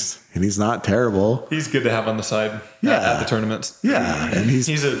hangs and he's not terrible. He's good to have on the side at the tournaments. Yeah. And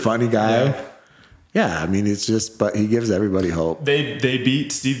he's a funny guy. Yeah. Yeah, I mean, it's just, but he gives everybody hope. They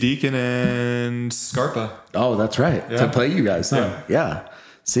beat Steve Deacon and Scarpa. Oh, that's right. Yeah. To play you guys, huh? Yeah.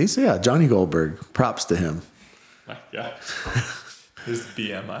 See, so yeah, Johnny Goldberg, props to him. Yeah. His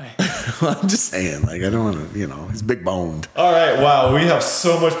BMI. Well, I'm just saying, like, I don't want to, he's big boned. All right, wow, we have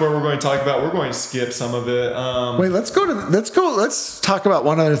so much more we're going to talk about. We're going to skip some of it. Wait, let's talk about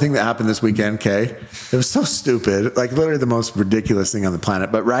one other thing that happened this weekend, okay? It was so stupid, like literally the most ridiculous thing on the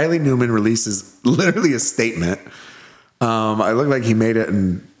planet. But Riley Newman releases literally a statement. I look like he made it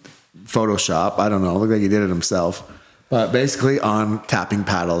in Photoshop. I don't know. It looked like he did it himself. But basically on tapping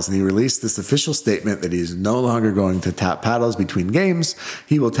paddles. And he released this official statement that he's no longer going to tap paddles between games.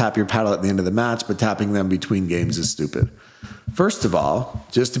 He will tap your paddle at the end of the match, but tapping them between games is stupid. First of all,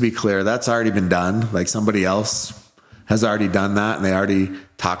 just to be clear, that's already been done. Like somebody else has already done that, and they already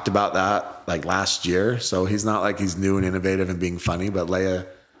talked about that like last year. So he's not like he's new and innovative and being funny, but Leia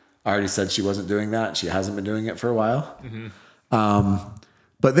already said she wasn't doing that. She hasn't been doing it for a while. Mm-hmm.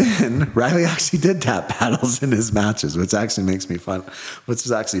 But then Riley actually did tap paddles in his matches, which actually makes me fun. Which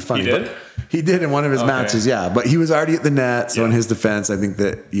is actually funny. He did? But he did in one of his matches, yeah. But he was already at the net, so in his defense, I think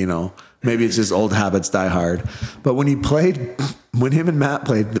that, maybe it's just old habits die hard. But when him and Matt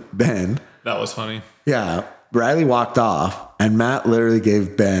played Ben. That was funny. Yeah. Riley walked off, and Matt literally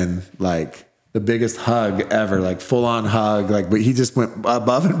gave Ben, like, the biggest hug ever, like, full-on hug. Like, but he just went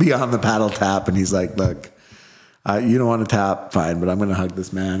above and beyond the paddle tap, and he's like, look, you don't want to tap, fine, but I'm going to hug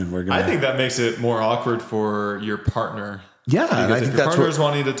this man, and we're going to... I think that makes it more awkward for your partner. Yeah, and I think if your partner's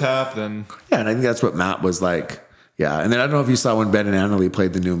wanting to tap, then... Yeah, and I think that's what Matt was like. Yeah, and then I don't know if you saw when Ben and Annalie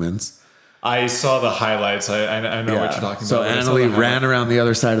played the Newmans. I saw the highlights. I know what you're talking so about. So Annalie ran around the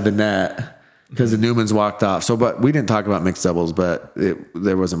other side of the net because the Newmans walked off. So, but we didn't talk about mixed doubles, but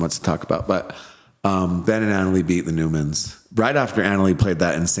there wasn't much to talk about. But Ben and Annalie beat the Newmans right after Annalie played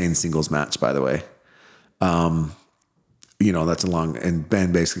that insane singles match, by the way. That's and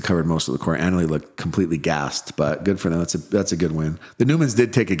Ben basically covered most of the court. Annalie looked completely gassed, but good for them. That's a good win. The Newmans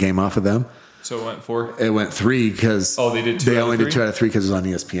did take a game off of them. So it went 4? It went 3 because they did 2 They only did 2 out of 3 because it was on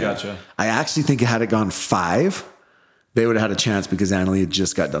ESPN. Gotcha. I actually think had it gone 5, they would have had a chance because Annalie had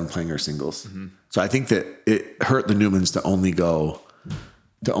just got done playing her singles. Mm-hmm. So I think that it hurt the Newmans to only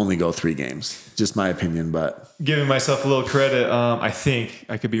go 3 games. Just my opinion, but giving myself a little credit. I think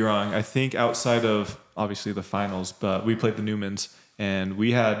I could be wrong. I think outside of obviously the finals, but we played the Newmans and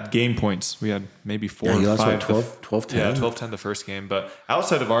we had game points. We had maybe 4 or 5. 12-10. Yeah, 12-10 the first game. But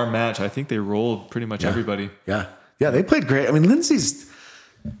outside of our match, I think they rolled pretty much everybody. Yeah. Yeah, they played great. I mean, she's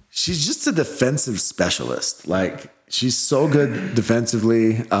just a defensive specialist. Like, she's so good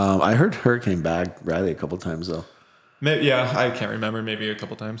defensively. I heard Hurricane bag Riley a couple times, though. Maybe, I can't remember. Maybe a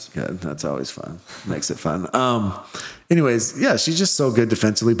couple times. Good. That's always fun. Makes it fun. Anyways, yeah, she's just so good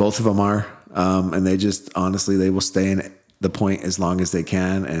defensively. Both of them are. And they just, honestly, they will stay in the point as long as they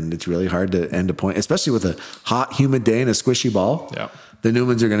can. And it's really hard to end a point, especially with a hot, humid day and a squishy ball. Yeah. The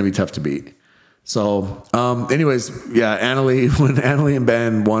Newmans are going to be tough to beat. So, anyways, yeah, when Annalie and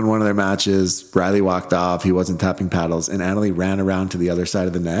Ben won one of their matches, Riley walked off. He wasn't tapping paddles, and Annalie ran around to the other side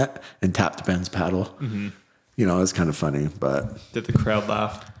of the net and tapped Ben's paddle. Mm-hmm. You know, it's kind of funny, but did the crowd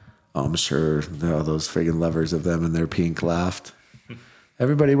laugh? I'm sure those friggin' lovers of them and their pink laughed.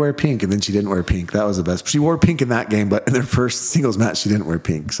 Everybody wear pink, and then she didn't wear pink. That was the best. She wore pink in that game, but in their first singles match, she didn't wear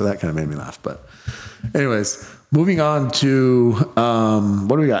pink. So that kind of made me laugh. But anyways, moving on to,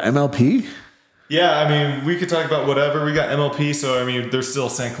 what do we got? MLP? Yeah, I mean, we could talk about whatever. We got MLP, so I mean, there's still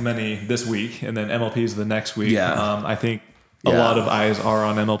San Clemente this week, and then MLP is the next week. Yeah. I think a lot of eyes are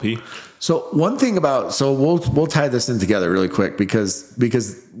on MLP. So one thing we'll tie this in together really quick because we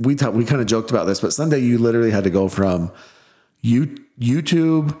kind of joked about this, but Sunday you literally had to go from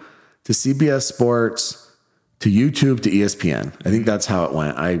YouTube to CBS Sports to YouTube to ESPN. I think that's how it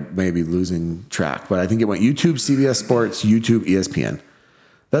went. I may be losing track, but I think it went YouTube, CBS Sports, YouTube, ESPN.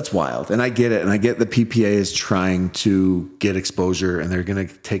 That's wild. And I get it. And I get the PPA is trying to get exposure and they're going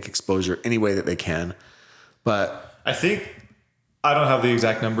to take exposure any way that they can. But I don't have the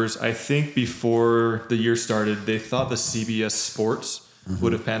exact numbers. I think before the year started, they thought the CBS Sports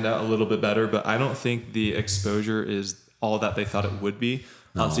would have panned out a little bit better, but I don't think the exposure is all that they thought it would be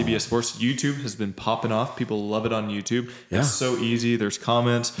on CBS Sports. YouTube has been popping off. People love it on YouTube. Yeah. It's so easy. There's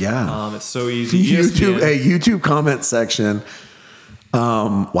comments. Yeah. It's so easy. YouTube comment section.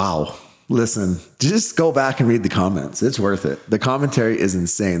 Wow. Listen, just go back and read the comments. It's worth it. The commentary is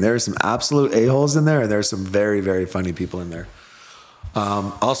insane. There are some absolute a-holes in there, and there's some very, very funny people in there.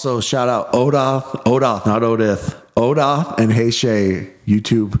 Also, shout out Odoth, not Odith. Odoth and Hey Shay,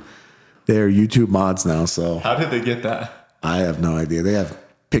 YouTube. They're YouTube mods now. So how did they get that? I have no idea. They have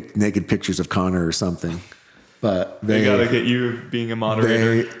naked pictures of Connor or something. But they got to get you being a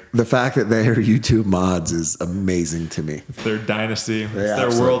moderator. The fact that they are YouTube mods is amazing to me. It's their dynasty. It's their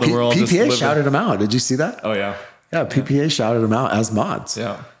world. And we're all PPA shouted them out. Did you see that? Oh, yeah. Yeah, PPA shouted them out as mods.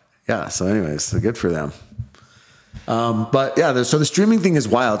 Yeah. Yeah, so anyways, so good for them. But yeah, so the streaming thing is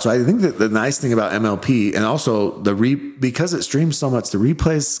wild. So I think that the nice thing about MLP and also because it streams so much, the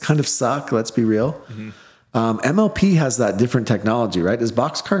replays kind of suck. Let's be real. Mm-hmm. MLP has that different technology, right? Does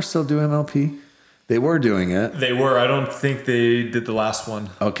Boxcar still do MLP? They were doing it. They were. I don't think they did the last one.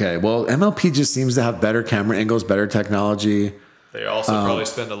 Okay. Well, MLP just seems to have better camera angles, better technology. They also probably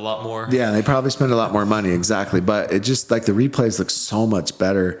spend a lot more. Yeah, they probably spend a lot more money. Exactly. But it just like the replays look so much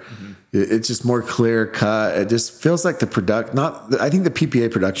better. Mm-hmm. It's just more clear cut. It just feels like I think the PPA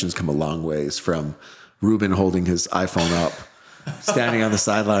productions come a long ways from Ruben holding his iPhone up, standing on the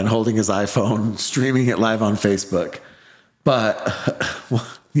sideline, holding his iPhone, streaming it live on Facebook. But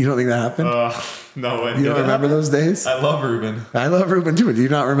you don't think that happened? No way. You don't remember those days? I love Ruben. I love Ruben too. Do you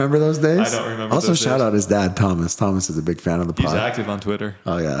not remember those days? I don't remember also, shout out his dad, Thomas. Thomas is a big fan of the pod. He's active on Twitter.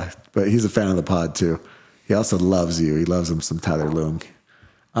 Oh, yeah. But he's a fan of the pod too. He also loves you. He loves him some Tyler Loom.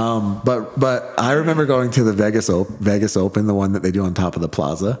 But I remember going to the Vegas Open, the one that they do on top of the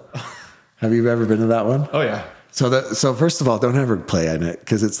plaza. Have you ever been to that one? Oh, yeah. So first of all, don't ever play in it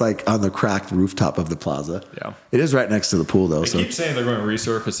because it's like on the cracked rooftop of the plaza. Yeah, it is right next to the pool though. They keep saying they're going to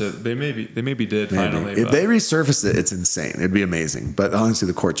resurface it. They maybe did finally. If they resurface it, it's insane. It'd be amazing. But honestly,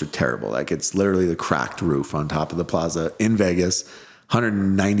 the courts are terrible. Like it's literally the cracked roof on top of the plaza in Vegas,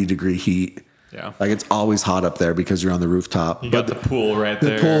 190-degree heat. Yeah, like it's always hot up there because you're on the rooftop. You got the pool right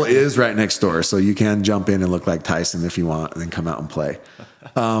there. The pool is right next door, so you can jump in and look like Tyson if you want, and then come out and play.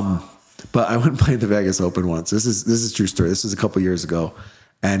 But I went and played the Vegas Open once. This is a true story. This was a couple years ago,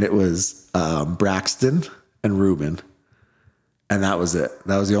 and it was Braxton and Ruben, and that was it.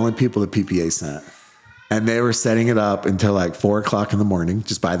 That was the only people the PPA sent, and they were setting it up until like 4:00 in the morning,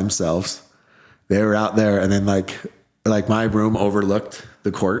 just by themselves. They were out there, and then like my room overlooked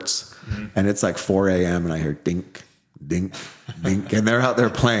the courts, and it's like 4 a.m. and I hear dink, dink, dink, and they're out there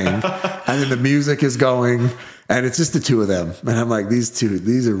playing, and then the music is going. And it's just the two of them. And I'm like, these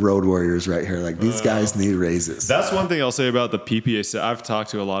are road warriors right here. Like, these guys need raises. That's one thing I'll say about the PPA. I've talked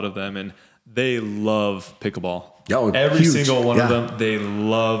to a lot of them, and they love pickleball. Every single one of them, they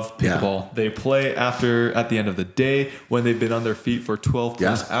love pickleball. Yeah. They play at the end of the day when they've been on their feet for 12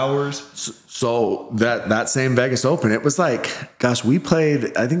 plus hours. So that same Vegas Open, it was like, gosh, I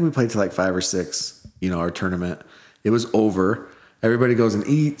think we played to like 5 or 6, our tournament. It was over. Everybody goes and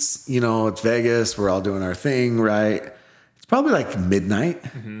eats, it's Vegas. We're all doing our thing, right? It's probably like midnight.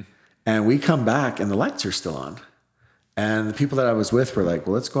 Mm-hmm. And we come back and the lights are still on. And the people that I was with were like,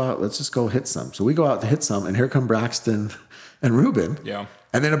 well, let's go out. Let's just go hit some. So we go out to hit some. And here come Braxton and Ruben. Yeah.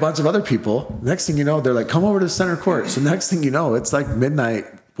 And then a bunch of other people. Next thing you know, they're like, come over to the center court. So next thing you know, it's like midnight,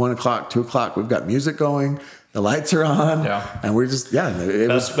 1 o'clock, 2 o'clock. We've got music going. The lights are on. Yeah. And we're just, it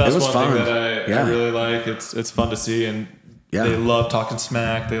was one fun. thing that I really like. It's fun to see, and they love talking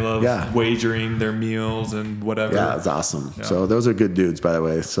smack. They love wagering their meals and whatever. Yeah, it's awesome. Yeah. So those are good dudes, by the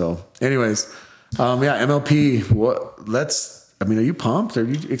way. So anyways, MLP, are you pumped? Are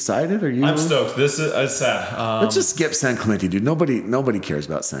you excited? I'm stoked. This is sad. Let's just skip San Clemente, dude. Nobody cares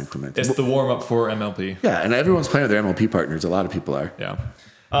about San Clemente. It's the warm up for MLP. Yeah, and everyone's playing with their MLP partners. A lot of people are. Yeah.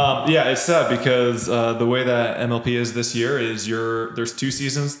 It's sad because the way that MLP is this year is there's 2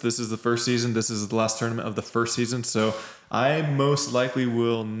 seasons. This is the first season. This is the last tournament of the first season. So I most likely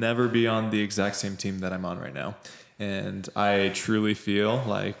will never be on the exact same team that I'm on right now. And I truly feel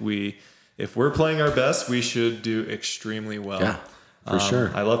like if we're playing our best, we should do extremely well. Yeah, for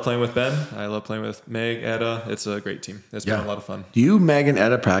sure. I love playing with Ben. I love playing with Meg, Etta. It's a great team. It's been a lot of fun. Do you, Meg, and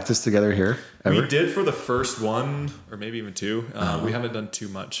Etta practice together here ever? We did for the first one, or maybe even 2. We haven't done too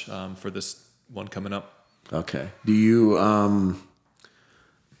much for this one coming up. Okay. Do you,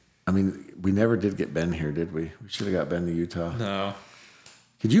 we never did get Ben here, did we? We should have got Ben to Utah. No.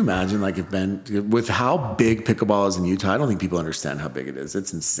 Could you imagine, if Ben, with how big pickleball is in Utah, I don't think people understand how big it is.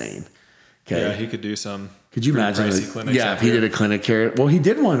 It's insane. Okay. Yeah, he could do some. Could you imagine? If he did a clinic here. Well, he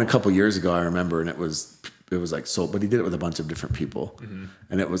did one a couple years ago, I remember, and it was sold, but he did it with a bunch of different people,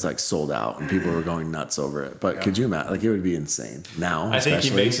 and it was sold out, and people were going nuts over it. But could you imagine? It would be insane now. I think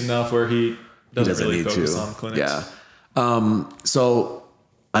he makes enough where he doesn't really focus on clinics. Yeah. So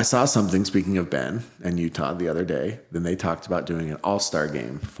I saw something, speaking of Ben and Utah, the other day. Then they talked about doing an all-star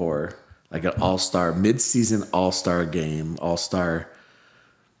game for an all-star mid-season all-star game, all-star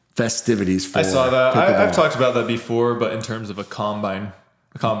festivities for I saw that. pickleball. I've talked about that before, but in terms of a combine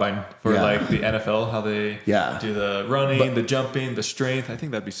for the NFL, how they do the running, the jumping, the strength. I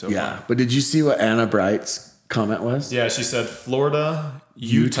think that'd be so fun. But did you see what Anna Bright's comment was? Yeah, she said Florida,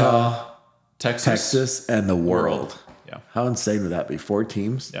 Utah, Texas, and the world. Yeah. How insane would that be? 4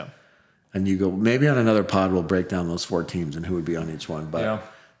 teams? Yeah. And you go, maybe on another pod we'll break down those 4 teams and who would be on each one. But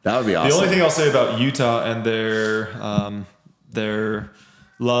that would be awesome. The only thing I'll say about Utah and their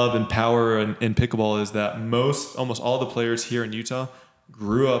love and power in pickleball is that almost all the players here in Utah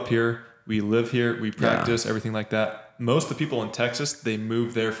grew up here. We live here. We practice everything like that. Most of the people in Texas, they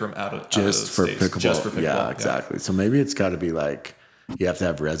moved there from out of pickleball. Just for pickleball. Yeah, exactly. So maybe it's got to be you have to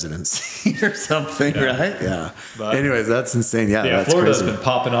have residency or something, right? Yeah. But anyways, that's insane. Yeah, that's Florida's crazy. been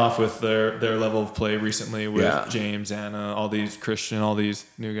popping off with their level of play recently with James, Anna, all these Christian, all these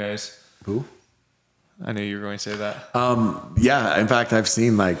new guys. Who? I knew you were going to say that. In fact, I've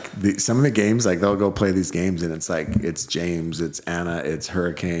seen some of the games, they'll go play these games and it's James, it's Anna, it's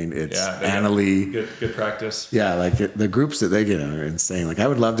Hurricane, it's Anna Lee. Good practice. Yeah, the groups that they get in are insane. I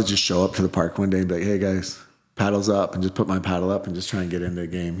would love to just show up to the park one day and be like, hey guys, paddles up, and just put my paddle up and just try and get into a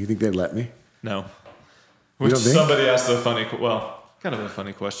game. You think they'd let me? No. Which somebody asked kind of a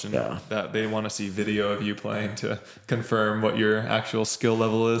funny question. Yeah. That they want to see video of you playing to confirm what your actual skill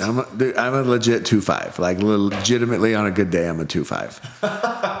level is. I'm a legit 2.5. Legitimately on a good day, I'm a 2.5.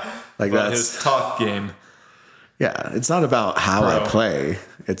 That's his talk game. Yeah, it's not about how I play.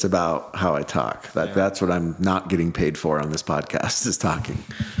 It's about how I talk. That's what I'm not getting paid for on this podcast is talking.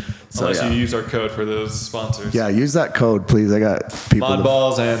 So, unless you use our code for those sponsors. Yeah, use that code, please. I got people Mod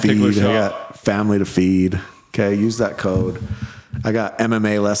balls and feed. Pickler Shop. I got family to feed. Okay, use that code. I got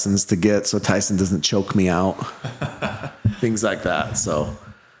MMA lessons to get so Tyson doesn't choke me out. Things like that. So,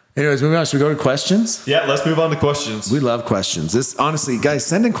 anyways, moving on. Should we go to questions? Yeah, let's move on to questions. We love questions. Honestly, guys,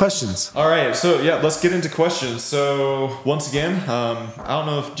 send in questions. All right, so let's get into questions. So once again, I don't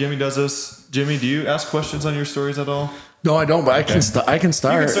know if Jimmy does this. Jimmy, do you ask questions on your stories at all? No, I don't, but I can start. You can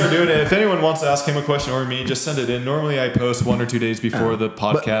start doing it. If anyone wants to ask him a question or me, just send it in. Normally, I post 1 or 2 days before the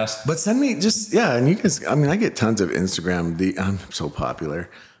podcast. But send me and you guys. I get tons of Instagram. I'm so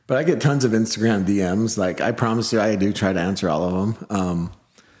popular, but I get tons of Instagram DMs. I promise you, I do try to answer all of them.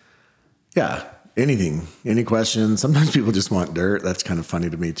 Anything, any questions. Sometimes people just want dirt. That's kind of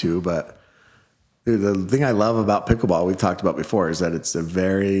funny to me too. But the thing I love about pickleball, we've talked about before, is that it's a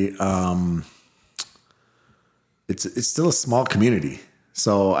very it's still a small community.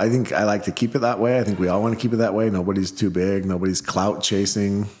 So I think I like to keep it that way. I think we all want to keep it that way. Nobody's too big. Nobody's clout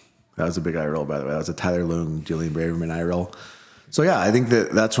chasing. That was a big eye roll, by the way. That was a Tyler Loong, Jillian Braverman eye roll. So I think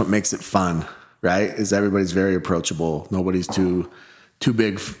that's what makes it fun, right? Is everybody's very approachable. Nobody's too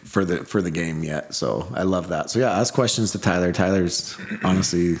big for the game yet. So I love that. So ask questions to Tyler. Tyler's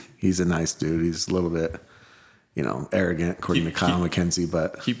honestly, he's a nice dude. He's a little bit, arrogant according to Kyle McKenzie,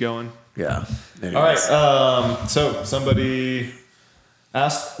 but keep going. Yeah. Anyways. All right. So somebody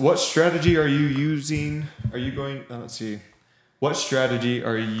asked, what strategy are you using? Let's see. What strategy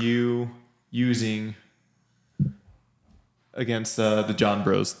are you using against the John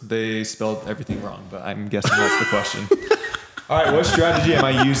Bros. They spelled everything wrong, but I'm guessing that's the question. All right, what strategy am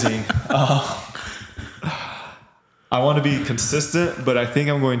I using? I want to be consistent, but I think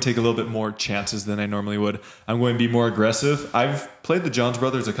I'm going to take a little bit more chances than I normally would. I'm going to be more aggressive. I've played the Johns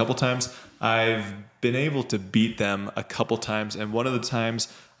Brothers a couple times. I've been able to beat them a couple times, and one of the times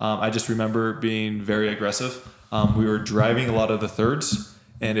I just remember being very aggressive. We were driving a lot of the thirds,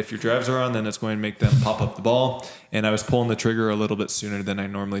 and if your drives are on, then it's going to make them pop up the ball, and I was pulling the trigger a little bit sooner than I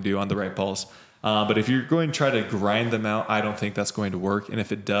normally do on the right balls. But if you're going to try to grind them out, I don't think that's going to work. And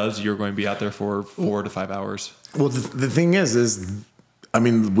if it does, you're going to be out there for 4 to 5 hours. Well, the thing is, I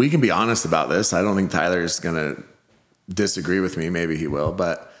mean, we can be honest about this. I don't think Tyler's going to disagree with me. Maybe he will,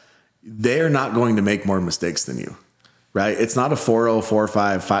 but they're not going to make more mistakes than you, right? It's not a 4-0,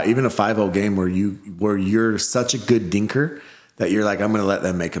 4-5, 5, even a 5-0 game where you're such a good dinker that you're like, I'm going to let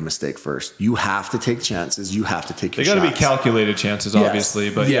them make a mistake first. You have to take chances. You have to take your shots. They got to be calculated chances, obviously.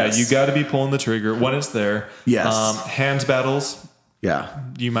 Yes. But yes. Yeah, you got to be pulling the trigger when it's there. Yes. Hands battles. Yeah.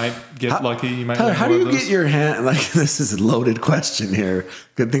 You might get lucky. You might. Tyler, how do you get your hand? Like, this is a loaded question here.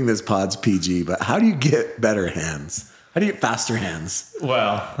 Good thing this pod's PG, but how do you get better hands? How do you get faster hands?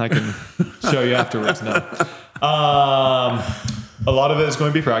 Well, I can show you afterwards. No. A lot of it is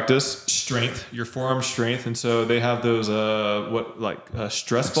going to be practice, strength, your forearm strength. And so they have those,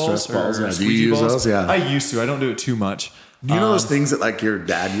 stress balls? Stress balls, or yeah. squeegee Do you use balls? those? Yeah. I used to. I don't do it too much. Do you know those things that like your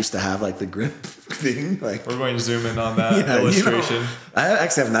dad used to have, like the grip thing? Like, we're going to zoom in on that illustration. You know, I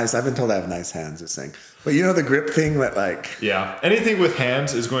actually have I've been told I have nice hands, this thing. But you know the grip thing that like... Yeah. Anything with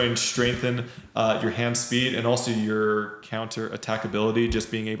hands is going to strengthen your hand speed and also your counter attack ability, just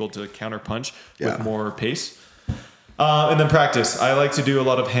being able to counter punch with more pace. And then practice. I like to do a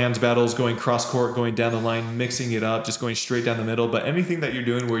lot of hands battles, going cross court, going down the line, mixing it up, just going straight down the middle. But anything that you're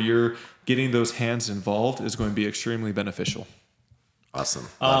doing where you're getting those hands involved is going to be extremely beneficial. Awesome.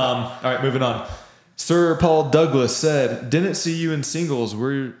 All right, moving on. Sir Paul Douglas said, didn't see you in singles.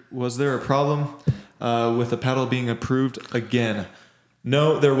 Was there a problem with the paddle being approved again?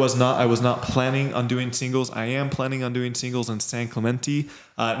 No, there was not. I was not planning on doing singles. I am planning on doing singles in San Clemente.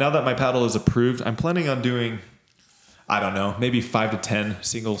 Now that my paddle is approved, I'm planning on doing... I don't know, maybe 5 to 10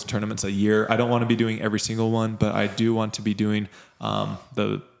 singles tournaments a year. I don't want to be doing every single one, but I do want to be doing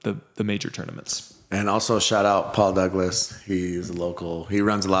the major tournaments. And also shout out Paul Douglas. He's a local. He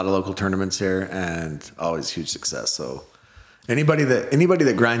runs a lot of local tournaments here and always huge success. So anybody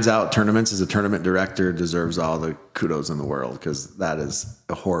that grinds out tournaments as a tournament director deserves all the kudos in the world because that is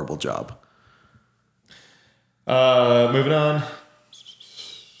a horrible job. Moving on.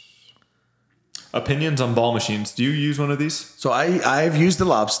 Opinions on ball machines. Do you use one of these? So I've used the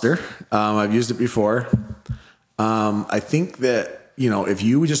Lobster. I've used it before. I think that, if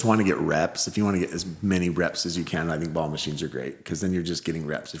you just want to get reps, if you want to get as many reps as you can, I think ball machines are great because then you're just getting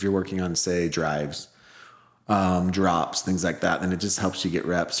reps. If you're working on, say, drives, drops, things like that, then it just helps you get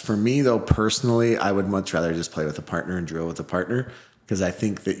reps. For me, though, personally, I would much rather just play with a partner and drill with a partner because I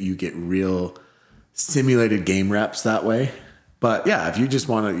think that you get real simulated game reps that way. But yeah, if you just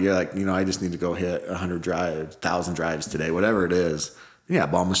want to, you're like, I just need to go hit 100 drives, 1,000 drives today, whatever it is. Yeah,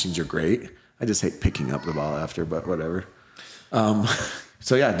 ball machines are great. I just hate picking up the ball after, but whatever.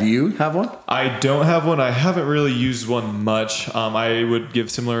 So yeah, do you have one? I don't have one. I haven't really used one much. I would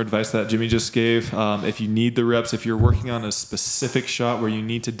give similar advice that Jimmy just gave. If you need the reps, if you're working on a specific shot where you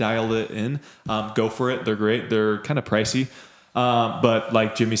need to dial it in, go for it. They're great. They're kind of pricey. But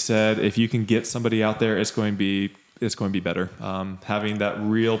like Jimmy said, if you can get somebody out there, it's going to be better. Having that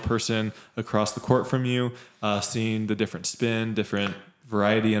real person across the court from you, seeing the different spin, different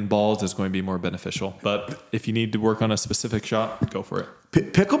variety in balls is going to be more beneficial. But if you need to work on a specific shot, go for it.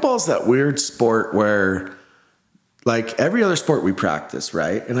 Pickleball's that weird sport where, like every other sport we practice,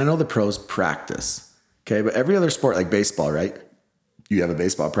 right? And I know the pros practice, okay? But every other sport, like baseball, right? You have a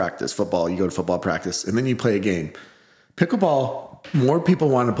baseball practice. Football, you go to football practice, and then you play a game. Pickleball, more people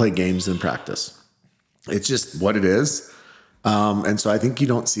want to play games than practice. It's just what it is. And so I think you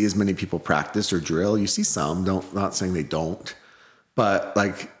don't see as many people practice or drill. You see some, not saying they don't. But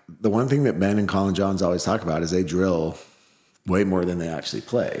like the one thing that Ben and Colin Johns always talk about is they drill way more than they actually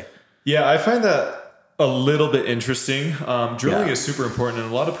play. Yeah, I find that a little bit interesting. Drilling is super important, and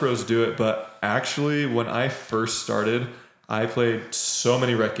a lot of pros do it. But actually, when I first started, I played so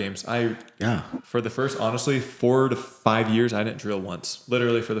many rec games. For the first, honestly, 4 to 5 years, I didn't drill once.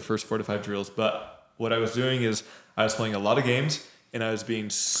 Literally for the first 4 to 5 drills. But what I was doing is I was playing a lot of games and I was being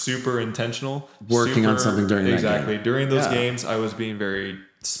super intentional. Working on something during that game. Exactly. During those games, I was being very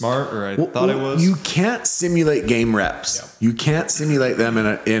smart, or I thought I was. You can't simulate game reps. Yeah. You can't simulate them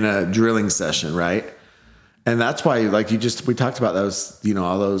in a drilling session, right? And that's why, like we talked about those,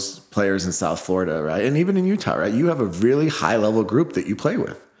 all those players in South Florida, right? And even in Utah, right? You have a really high level group that you play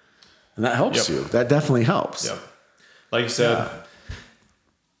with. And that helps you. That definitely helps. Yep. Like you said,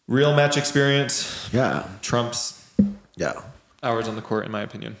 real match experience. Yeah. Trumps hours on the court, in my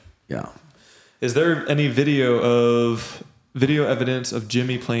opinion. Yeah. Is there any video evidence of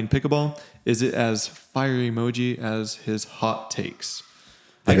Jimmy playing pickleball? Is it as fire emoji as his hot takes?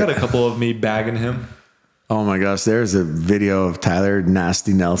 I got a couple of me bagging him. Oh my gosh, there's a video of Tyler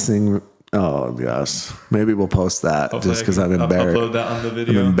Nasty Nelson. Oh gosh, maybe we'll post that. Hopefully just because I'm embarrassed. Upload that on the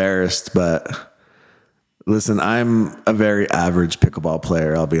video. I'm embarrassed, but listen, I'm a very average pickleball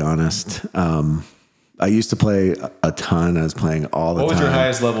player. I'll be honest. I used to play a ton. I was playing all the time. What was your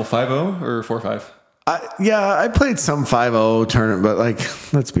highest level? 5.0 or 4.5? I played some 5.0 tournament, but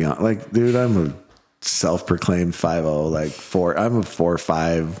like, let's be honest, like, dude, I'm a self-proclaimed 5.0, like I'm a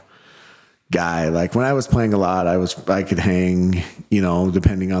 4.5 guy. Like when I was playing a lot, I could hang,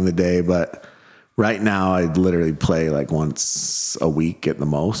 depending on the day, but right now I literally play like once a week at the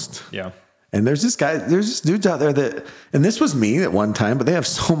most. Yeah. And there's this dudes out there that, and this was me at one time, but they have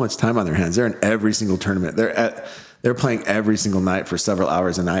so much time on their hands. They're in every single tournament. They're playing every single night for several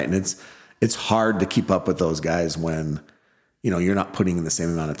hours a night. And it's hard to keep up with those guys when, you're not putting in the same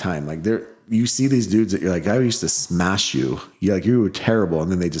amount of time. Like you see these dudes that you're like, I used to smash you. You were terrible.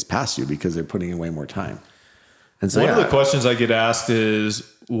 And then they just pass you because they're putting in way more time. And so one of the questions I get asked is,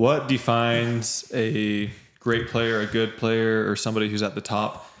 what defines a great player, a good player, or somebody who's at the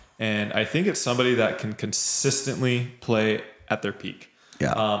top? And I think it's somebody that can consistently play at their peak.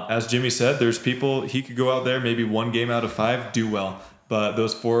 Yeah. As Jimmy said, there's people, he could go out there, maybe one game out of 5, do well. But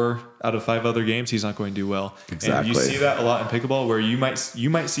those 4 out of 5 other games, he's not going to do well. Exactly. And you see that a lot in pickleball where you might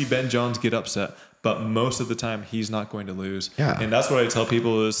see Ben Jones get upset, but most of the time he's not going to lose. Yeah. And that's what I tell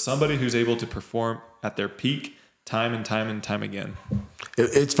people is somebody who's able to perform at their peak time and time again.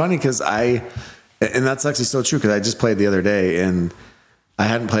 It's funny because and that's actually so true because I just played the other day and I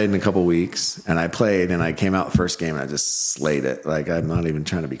hadn't played in a couple weeks and I played and I came out the first game and I just slayed it. Like I'm not even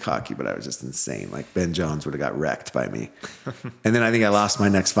trying to be cocky, but I was just insane. Like Ben Jones would have got wrecked by me. And then I think I lost my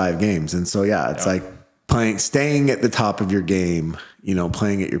next 5 games. And so, it's like staying at the top of your game,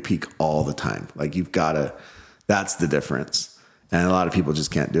 playing at your peak all the time. Like that's the difference. And a lot of people just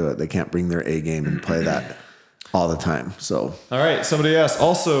can't do it. They can't bring their A game and play that all the time. So, all right. Somebody asked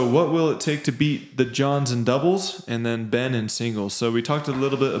also, what will it take to beat the Johns in doubles and then Ben in singles? So we talked a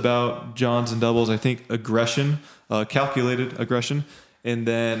little bit about Johns in doubles. I think aggression, calculated aggression, and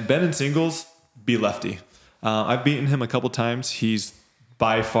then Ben in singles, be lefty. I've beaten him a couple times. He's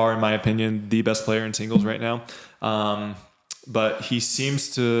by far, in my opinion, the best player in singles right now. But he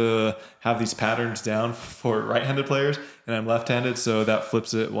seems to have these patterns down for right-handed players, and I'm left-handed, so that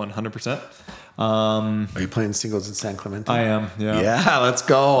flips it 100%. Are you playing singles in San Clemente? I am, yeah. Yeah, let's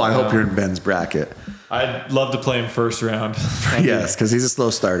go. I hope you're in Ben's bracket. I'd love to play him first round. Yes, because he's a slow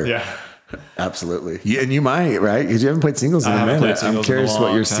starter. Yeah. Absolutely. And you might, right? Because you haven't played singles in a minute. I'm curious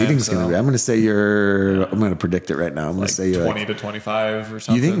what your seeding's going to be. I'm going to say I'm going to predict it right now. I'm going to say you're 20 to 25 or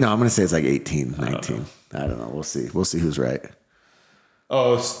something. You think? No, I'm going to say it's like 18, 19. I don't know. We'll see. We'll see who's right.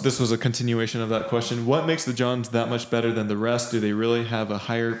 Oh, this was a continuation of that question. What makes the Johns that much better than the rest? Do they really have a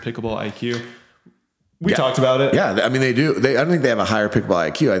higher pickleball IQ? We talked about it. Yeah, I mean, they do. I don't think they have a higher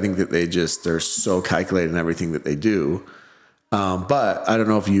pickleball IQ. I think that they're so calculated in everything that they do. But I don't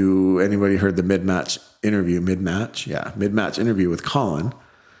know if anybody heard the mid-match interview with Colin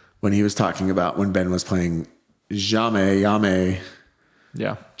when he was talking about when Ben was playing Yame.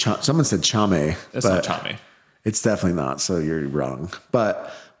 Yeah. Someone said Chame. It's not Chame. It's definitely not. So you're wrong.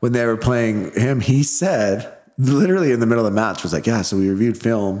 But when they were playing him, he said, literally in the middle of the match, was like, yeah, so we reviewed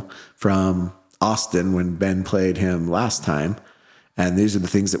film from Austin when Ben played him last time. And these are the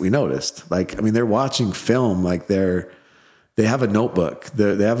things that we noticed. Like, I mean, they're watching film like they have a notebook.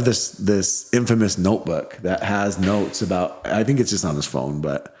 They have this infamous notebook that has notes about, I think it's just on his phone,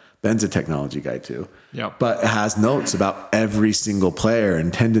 but Ben's a technology guy too. Yeah. But it has notes about every single player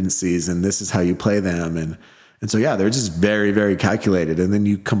and tendencies, and this is how you play them. And so, yeah, they're just very, very calculated. And then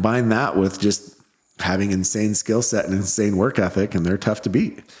you combine that with just having insane skill set and insane work ethic, and they're tough to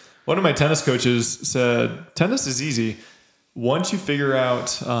beat. One of my tennis coaches said, tennis is easy. Once you figure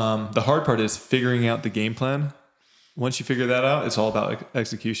out, the hard part is figuring out the game plan. Once you figure that out, it's all about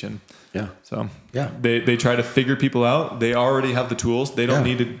execution. Yeah. So yeah, they try to figure people out. They already have the tools. They don't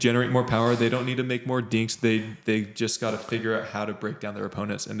need to generate more power. They don't need to make more dinks. They just got to figure out how to break down their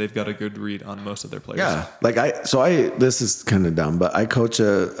opponents, and they've got a good read on most of their players. Yeah. Like this is kind of dumb, but I coach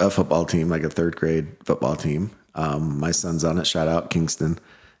a football team, like a 3rd grade football team. My son's on it. Shout out Kingston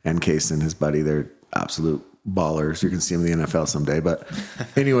and Kaysen, his buddy. They're absolute ballers. You can see them in the NFL someday. But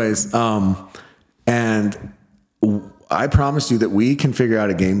anyways, and I promise you that we can figure out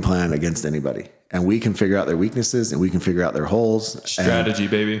a game plan against anybody. And we can figure out their weaknesses and we can figure out their holes. Strategy,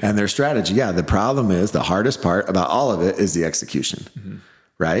 baby. And their strategy. Yeah. The problem is the hardest part about all of it is the execution,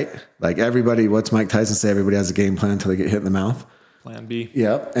 right? Like everybody, what's Mike Tyson say? Everybody has a game plan until they get hit in the mouth. Plan B.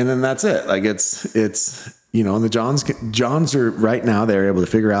 Yep. And then that's it. Like it's, and the Johns are right now, they're able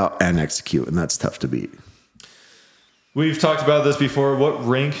to figure out and execute, and that's tough to beat. We've talked about this before. What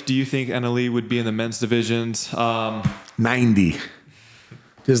rank do you think Annalie would be in the men's divisions? 90.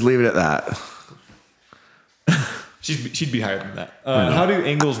 Just leave it at that. She'd be higher than that. How do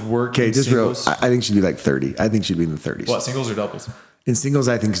angles work? Okay, just singles? I think she'd be like 30. I think she'd be in the 30s. What, singles or doubles? In singles,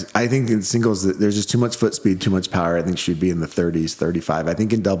 I think in singles there's just too much foot speed, too much power. I think she'd be in the 30s, 35. I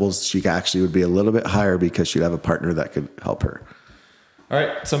think in doubles she actually would be a little bit higher because she'd have a partner that could help her. All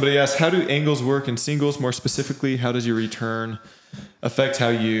right. Somebody asked, how do angles work in singles? More specifically, how does your return affect how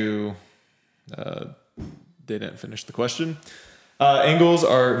you? They didn't finish the question. Angles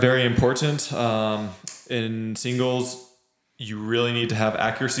are very important. In singles, you really need to have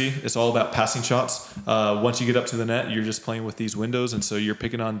accuracy. It's all about passing shots. Once you get up to the net, you're just playing with these windows. And so you're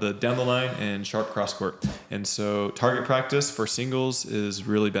picking on the down the line and sharp cross court. And so target practice for singles is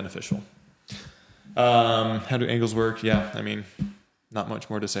really beneficial. How do angles work? Yeah, I mean, not much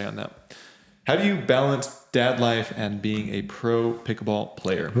more to say on that. How do you balance dad life and being a pro pickleball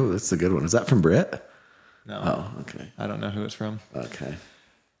player? Oh, that's a good one. Is that from Britt? No. Oh, okay. I don't know who it's from. Okay.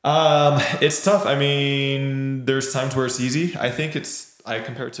 It's tough. I mean, there's times where it's easy. I think I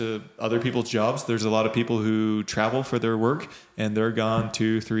compare it to other people's jobs. There's a lot of people who travel for their work and they're gone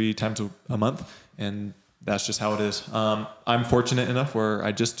 2-3 times a month. And that's just how it is. I'm fortunate enough where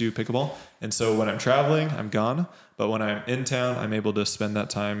I just do pickleball. And so when I'm traveling, I'm gone. But when I'm in town, I'm able to spend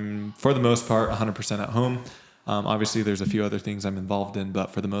that time, for the most part, 100% at home. Obviously, there's a few other things I'm involved in,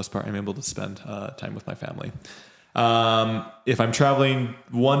 but for the most part, I'm able to spend time with my family. If I'm traveling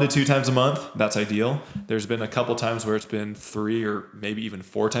 1 to 2 times a month, that's ideal. There's been a couple times where it's been 3 or maybe even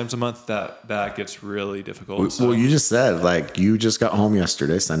 4 times a month. That gets really difficult. Well, you just said, like, you just got home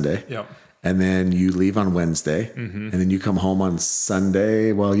yesterday, Sunday. Yep. And then you leave on Wednesday, and then you come home on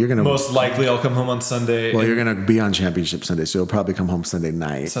Sunday. Well, you're gonna most likely I'll come home on Sunday. Well, you're gonna be on championship Sunday, so you'll probably come home Sunday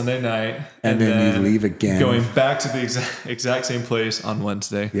night. And then you leave again, going back to the exact same place on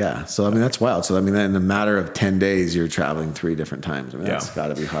Wednesday. Yeah. So I mean that's wild. So I mean, in a matter of 10 days, you're traveling 3 different times. I mean that's got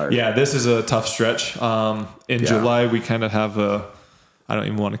to be hard. Yeah, this is a tough stretch. In July, we kind of have I don't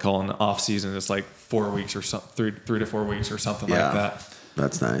even want to call it an off season. It's like 4 weeks or something, 3 to 4 weeks or something like that.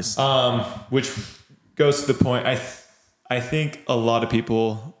 That's nice. Which goes to the point. I think a lot of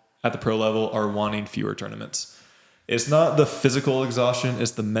people at the pro level are wanting fewer tournaments. It's not the physical exhaustion;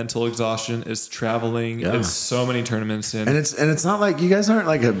 it's the mental exhaustion. It's traveling. Yeah. It's so many tournaments, and it's not like you guys aren't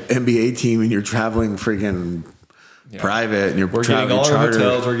like an NBA team and you're traveling freaking private and we're getting all our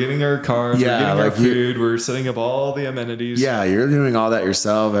hotels, we're getting our cars, we're getting our food, we're setting up all the amenities. Yeah, you're doing all that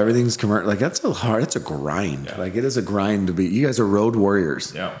yourself. Everything's commercial. Like that's a grind. Yeah. Like it is a grind to be. You guys are road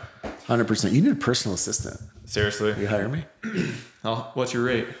warriors. Yeah, 100%. You need a personal assistant. Seriously, you hire me. What's your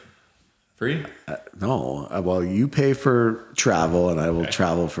rate? Free? No. Well, you pay for travel, and I will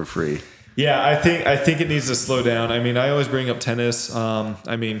travel for free. Yeah, I think it needs to slow down. I mean, I always bring up tennis.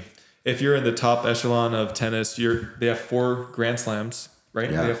 I mean, if you're in the top echelon of tennis, they have 4 Grand Slams,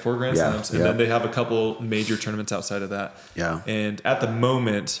 right? Yeah. They have 4 Grand Slams, and then they have a couple major tournaments outside of that. Yeah. And at the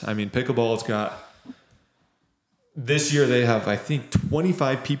moment, I mean, pickleball's got this year they have I think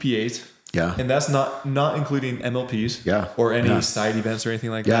 25 PPAs. Yeah. And that's not including MLPs or any side events or anything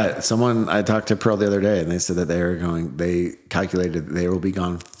like that. Yeah. I talked to Pearl the other day and they said that they calculated they will be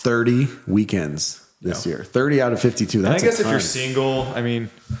gone 30 weekends this year. 30 out of 52. That's and I guess if you're single, I mean,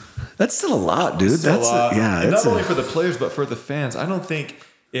 that's still a lot, dude. That's a lot. Yeah. And not only for the players, but for the fans. I don't think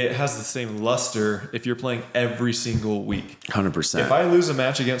it has the same luster if you're playing every single week. 100%. If I lose a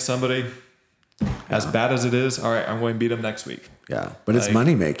match against somebody, as bad as it is, all right, I'm going to beat them next week. Yeah, but it's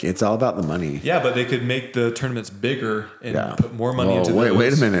money making. It's all about the money. Yeah, but they could make the tournaments bigger and put more money into those.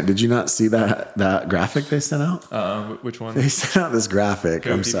 Wait a minute. Did you not see that graphic they sent out? Which one? They sent out this graphic.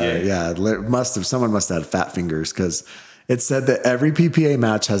 Code I'm PPA. sorry. Yeah, someone must have had fat fingers because it said that every PPA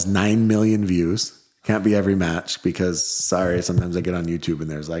match has 9 million views. Can't be every match because, sorry, sometimes I get on YouTube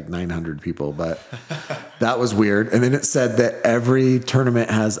and there's like 900 people, but that was weird. And then it said that every tournament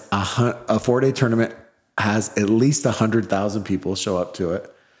has a 4-day tournament has at least 100,000 people show up to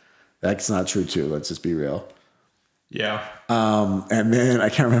it. That's not true too. Let's just be real. Yeah. And then I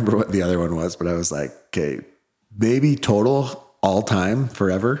can't remember what the other one was, but I was like, okay, maybe total all time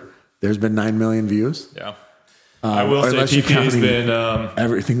forever. There's been 9 million views. Yeah. I will say unless you're PPA's counting been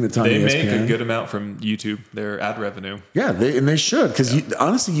everything that's on they ESPN. make a good amount from YouTube, their ad revenue. Yeah, they should, because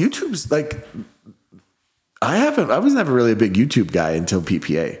honestly, YouTube's like, I was never really a big YouTube guy until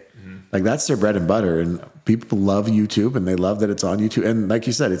PPA. Like, that's their bread and butter, and people love YouTube, and they love that it's on YouTube. And like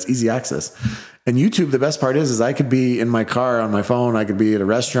you said, it's easy access. And YouTube, the best part is I could be in my car on my phone, I could be at a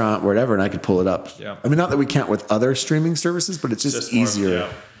restaurant, whatever, and I could pull it up. Yeah. I mean, not that we can't with other streaming services, but it's just easier.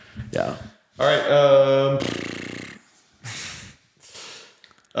 Yeah. All right.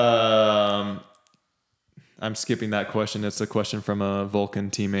 I'm skipping that question. It's a question from a Vulcan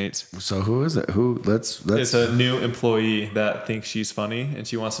teammate. So who is it? Let's. It's a new employee that thinks she's funny, and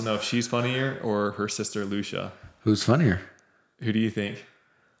she wants to know if she's funnier or her sister Lucia. Who's funnier? Who do you think?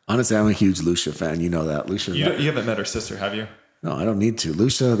 Honestly, I'm a huge Lucia fan. You know that. Lucia. You haven't met her sister, have you? No, I don't need to.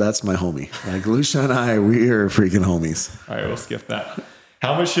 Lucia, that's my homie. Like, Lucia and we are freaking homies. All right, we'll skip that.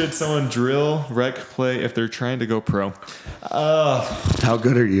 How much should someone drill, rec, play if they're trying to go pro? How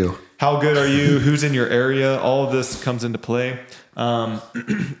good are you? How good are you? Who's in your area? All of this comes into play.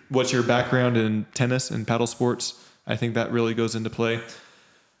 What's your background in tennis and paddle sports? I think that really goes into play.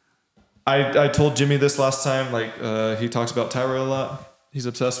 I told Jimmy this last time. Like, he talks about Tyra a lot. He's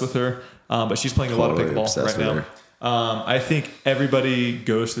obsessed with her, but she's playing a lot of pickleball right now. I think everybody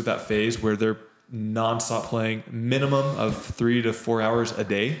goes through that phase where they're nonstop playing, minimum of 3 to 4 hours a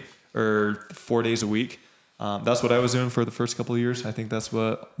day or 4 days a week. That's what I was doing for the first couple of years. I think that's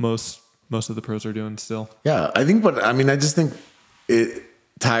what most of the pros are doing still. Yeah, I just think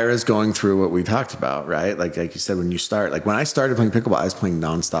Tyra's going through what we talked about, right? Like you said, when you start, like when I started playing pickleball, I was playing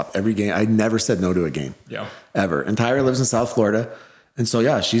nonstop every game. I never said no to a game. Yeah. Ever. And Tyra lives in South Florida. And so,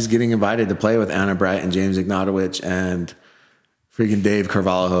 yeah, she's getting invited to play with Anna Bright and James Ignatowicz and freaking Dave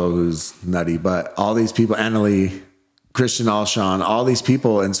Carvalho, who's nutty. But all these people, Annalie, Christian Alshon, all these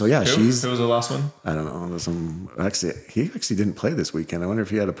people. And so, yeah, Who was the last one? I don't know. He actually didn't play this weekend. I wonder if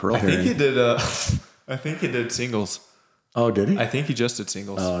he had a pearl hearing. I think he did singles. Oh, did he? I think he just did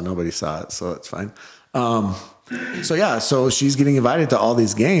singles. Oh, nobody saw it, so it's fine. So she's getting invited to all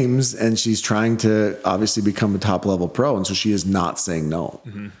these games, and she's trying to obviously become a top level pro, and so she is not saying no.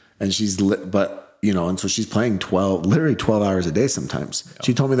 Mm-hmm. And and so she's playing literally 12 hours a day sometimes. Yeah.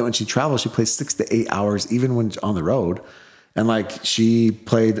 She told me that when she travels, she plays 6 to 8 hours, even when on the road. And like, she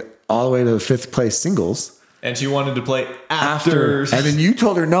played all the way to 5th place singles. And she wanted to play after. And then you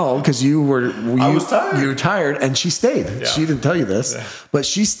told her no, because I was tired. You were tired, and she stayed. Yeah. She didn't tell you this, but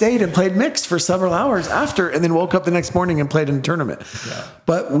she stayed and played mixed for several hours after, and then woke up the next morning and played in a tournament. Yeah.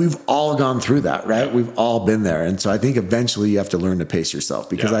 But we've all gone through that, right? Yeah. We've all been there. And so I think eventually you have to learn to pace yourself,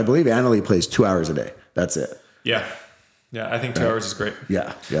 because I believe Annalie plays 2 hours a day. That's it. Yeah. Yeah, I think 2 hours is great.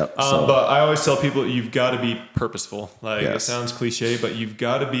 Yeah, yeah. But I always tell people you've got to be purposeful. Like, It sounds cliche, but you've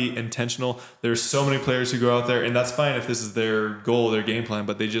got to be intentional. There's so many players who go out there, and that's fine if this is their goal, their game plan,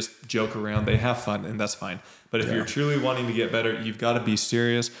 but they just joke around. They have fun, and that's fine. But if you're truly wanting to get better, you've got to be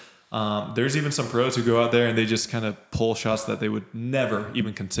serious. There's even some pros who go out there and they just kind of pull shots that they would never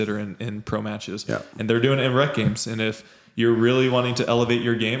even consider in pro matches. Yeah. And they're doing it in rec games. And if you're really wanting to elevate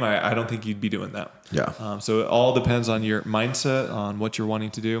your game, I don't think you'd be doing that. Yeah. So it all depends on your mindset, on what you're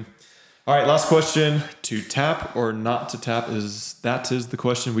wanting to do. All right, last question. To tap or not to tap is the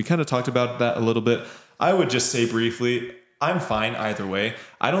question. We kind of talked about that a little bit. I would just say briefly, I'm fine either way.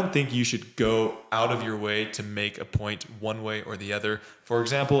 I don't think you should go out of your way to make a point one way or the other. For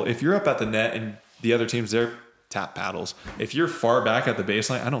example, if you're up at the net and the other team's there, tap paddles. If you're far back at the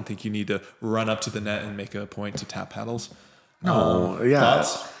baseline, I don't think you need to run up to the net and make a point to tap paddles. No, yeah.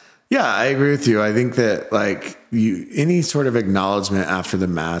 Thoughts? Yeah, I agree with you. I think that any sort of acknowledgement after the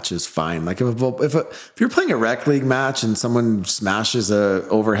match is fine. Like if you're playing a rec league match and someone smashes a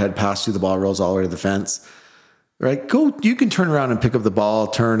overhead pass through the ball, rolls all the way to the fence, right? You can turn around and pick up the ball,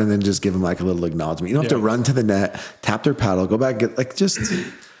 turn, and then just give them like a little acknowledgement. You don't have to run to the net, tap their paddle, go back,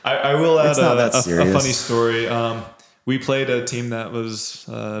 I will add a funny story. We played a team that was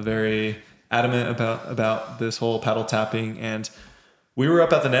very adamant about this whole paddle tapping, and we were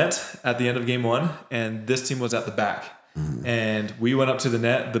up at the net at the end of game 1, and this team was at the back. Mm. And we went up to the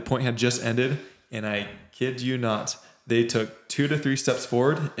net. The point had just ended, and I kid you not, they took 2 to 3 steps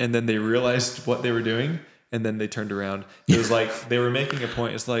forward, and then they realized what they were doing, and then they turned around. It was like they were making a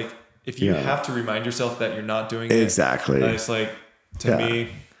point. It's like if you have to remind yourself that you're not doing it. Exactly. It's like, to me,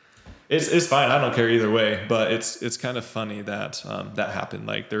 it's fine. I don't care either way, but it's kind of funny that that happened.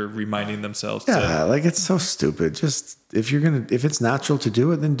 Like they're reminding themselves. Like it's so stupid. Just if it's natural to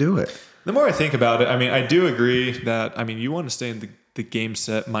do it, then do it. The more I think about it, I mean, I do agree that, I mean, you want to stay in the game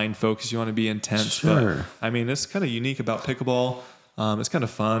set, mind focus. You want to be intense. Sure. But I mean, it's kind of unique about pickleball. It's kind of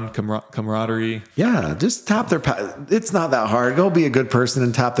fun, camaraderie. Yeah, just tap their paddle. It's not that hard. Go be a good person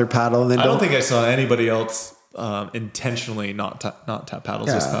and tap their paddle. And then I don't think I saw anybody else intentionally not tap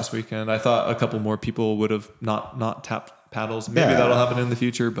paddles this past weekend. I thought a couple more people would have not tapped paddles. Maybe that'll happen in the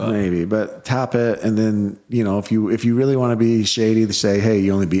future, but tap it. And then, if you really want to be shady, to say, hey,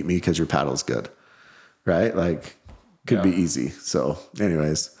 you only beat me because your paddle's good. Right? Like, could be easy. So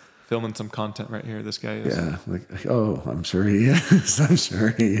anyways. Filming some content right here. This guy is. Yeah. I'm sure he is. I'm sure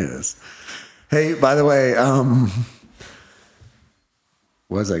he is. Hey, by the way,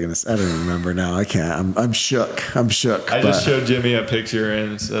 what was I going to say? I don't remember now. I can't. I'm shook. I just showed Jimmy a picture,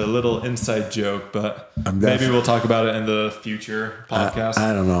 and it's a little inside joke, but maybe we'll talk about it in the future podcast.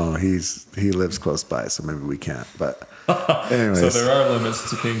 I don't know. He lives close by, so maybe we can't. But anyways. So there are limits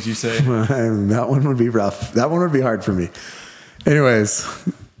to things you say. That one would be rough. That one would be hard for me. Anyways.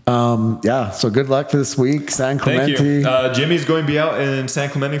 So good luck this week, San Clemente. Thank you. Jimmy's going to be out in San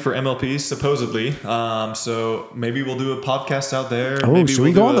Clemente for MLP, supposedly. So maybe we'll do a podcast out there. Oh, maybe should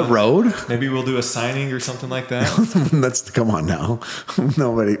we go on the road? Maybe we'll do a signing or something like that. Come on now.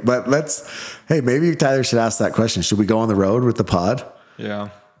 Nobody, but maybe Tyler should ask that question. Should we go on the road with the pod? Yeah.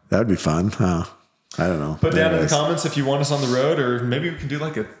 That would be fun. I don't know. Put down in the comments if you want us on the road, or maybe we can do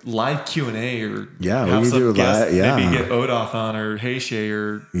like a live Q&A, or we can do a live. Yeah, maybe get Odoth on, or Heyshay,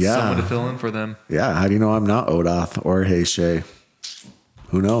 or someone to fill in for them. Yeah, how do you know I'm not Odoth or Heyshay?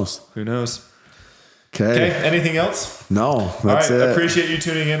 Who knows? Okay. Anything else? No, that's it. Appreciate you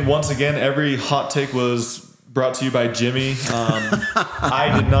tuning in once again. Every hot take was brought to you by Jimmy.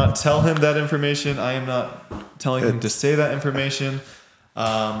 I did not tell him that information. I am not telling him to say that information.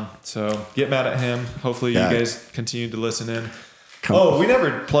 So get mad at him. Hopefully you guys continue to listen in. We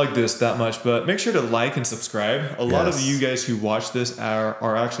never plugged this that much, but make sure to like and subscribe. A lot of you guys who watch this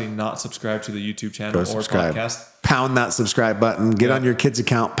are actually not subscribed to the YouTube channel or podcast. Pound that subscribe button. Get on your kid's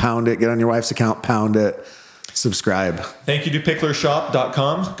account, pound it. Get on your wife's account, pound it. Subscribe. Thank you to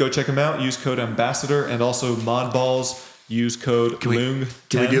picklershop.com. Go check them out. Use code ambassador, and also Modballs. Use code LUNG.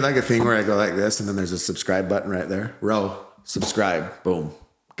 Can we do like a thing where I go like this and then there's a subscribe button right there? Subscribe. Boom.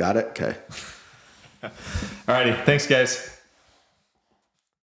 Got it? Okay. Alrighty. Thanks, guys.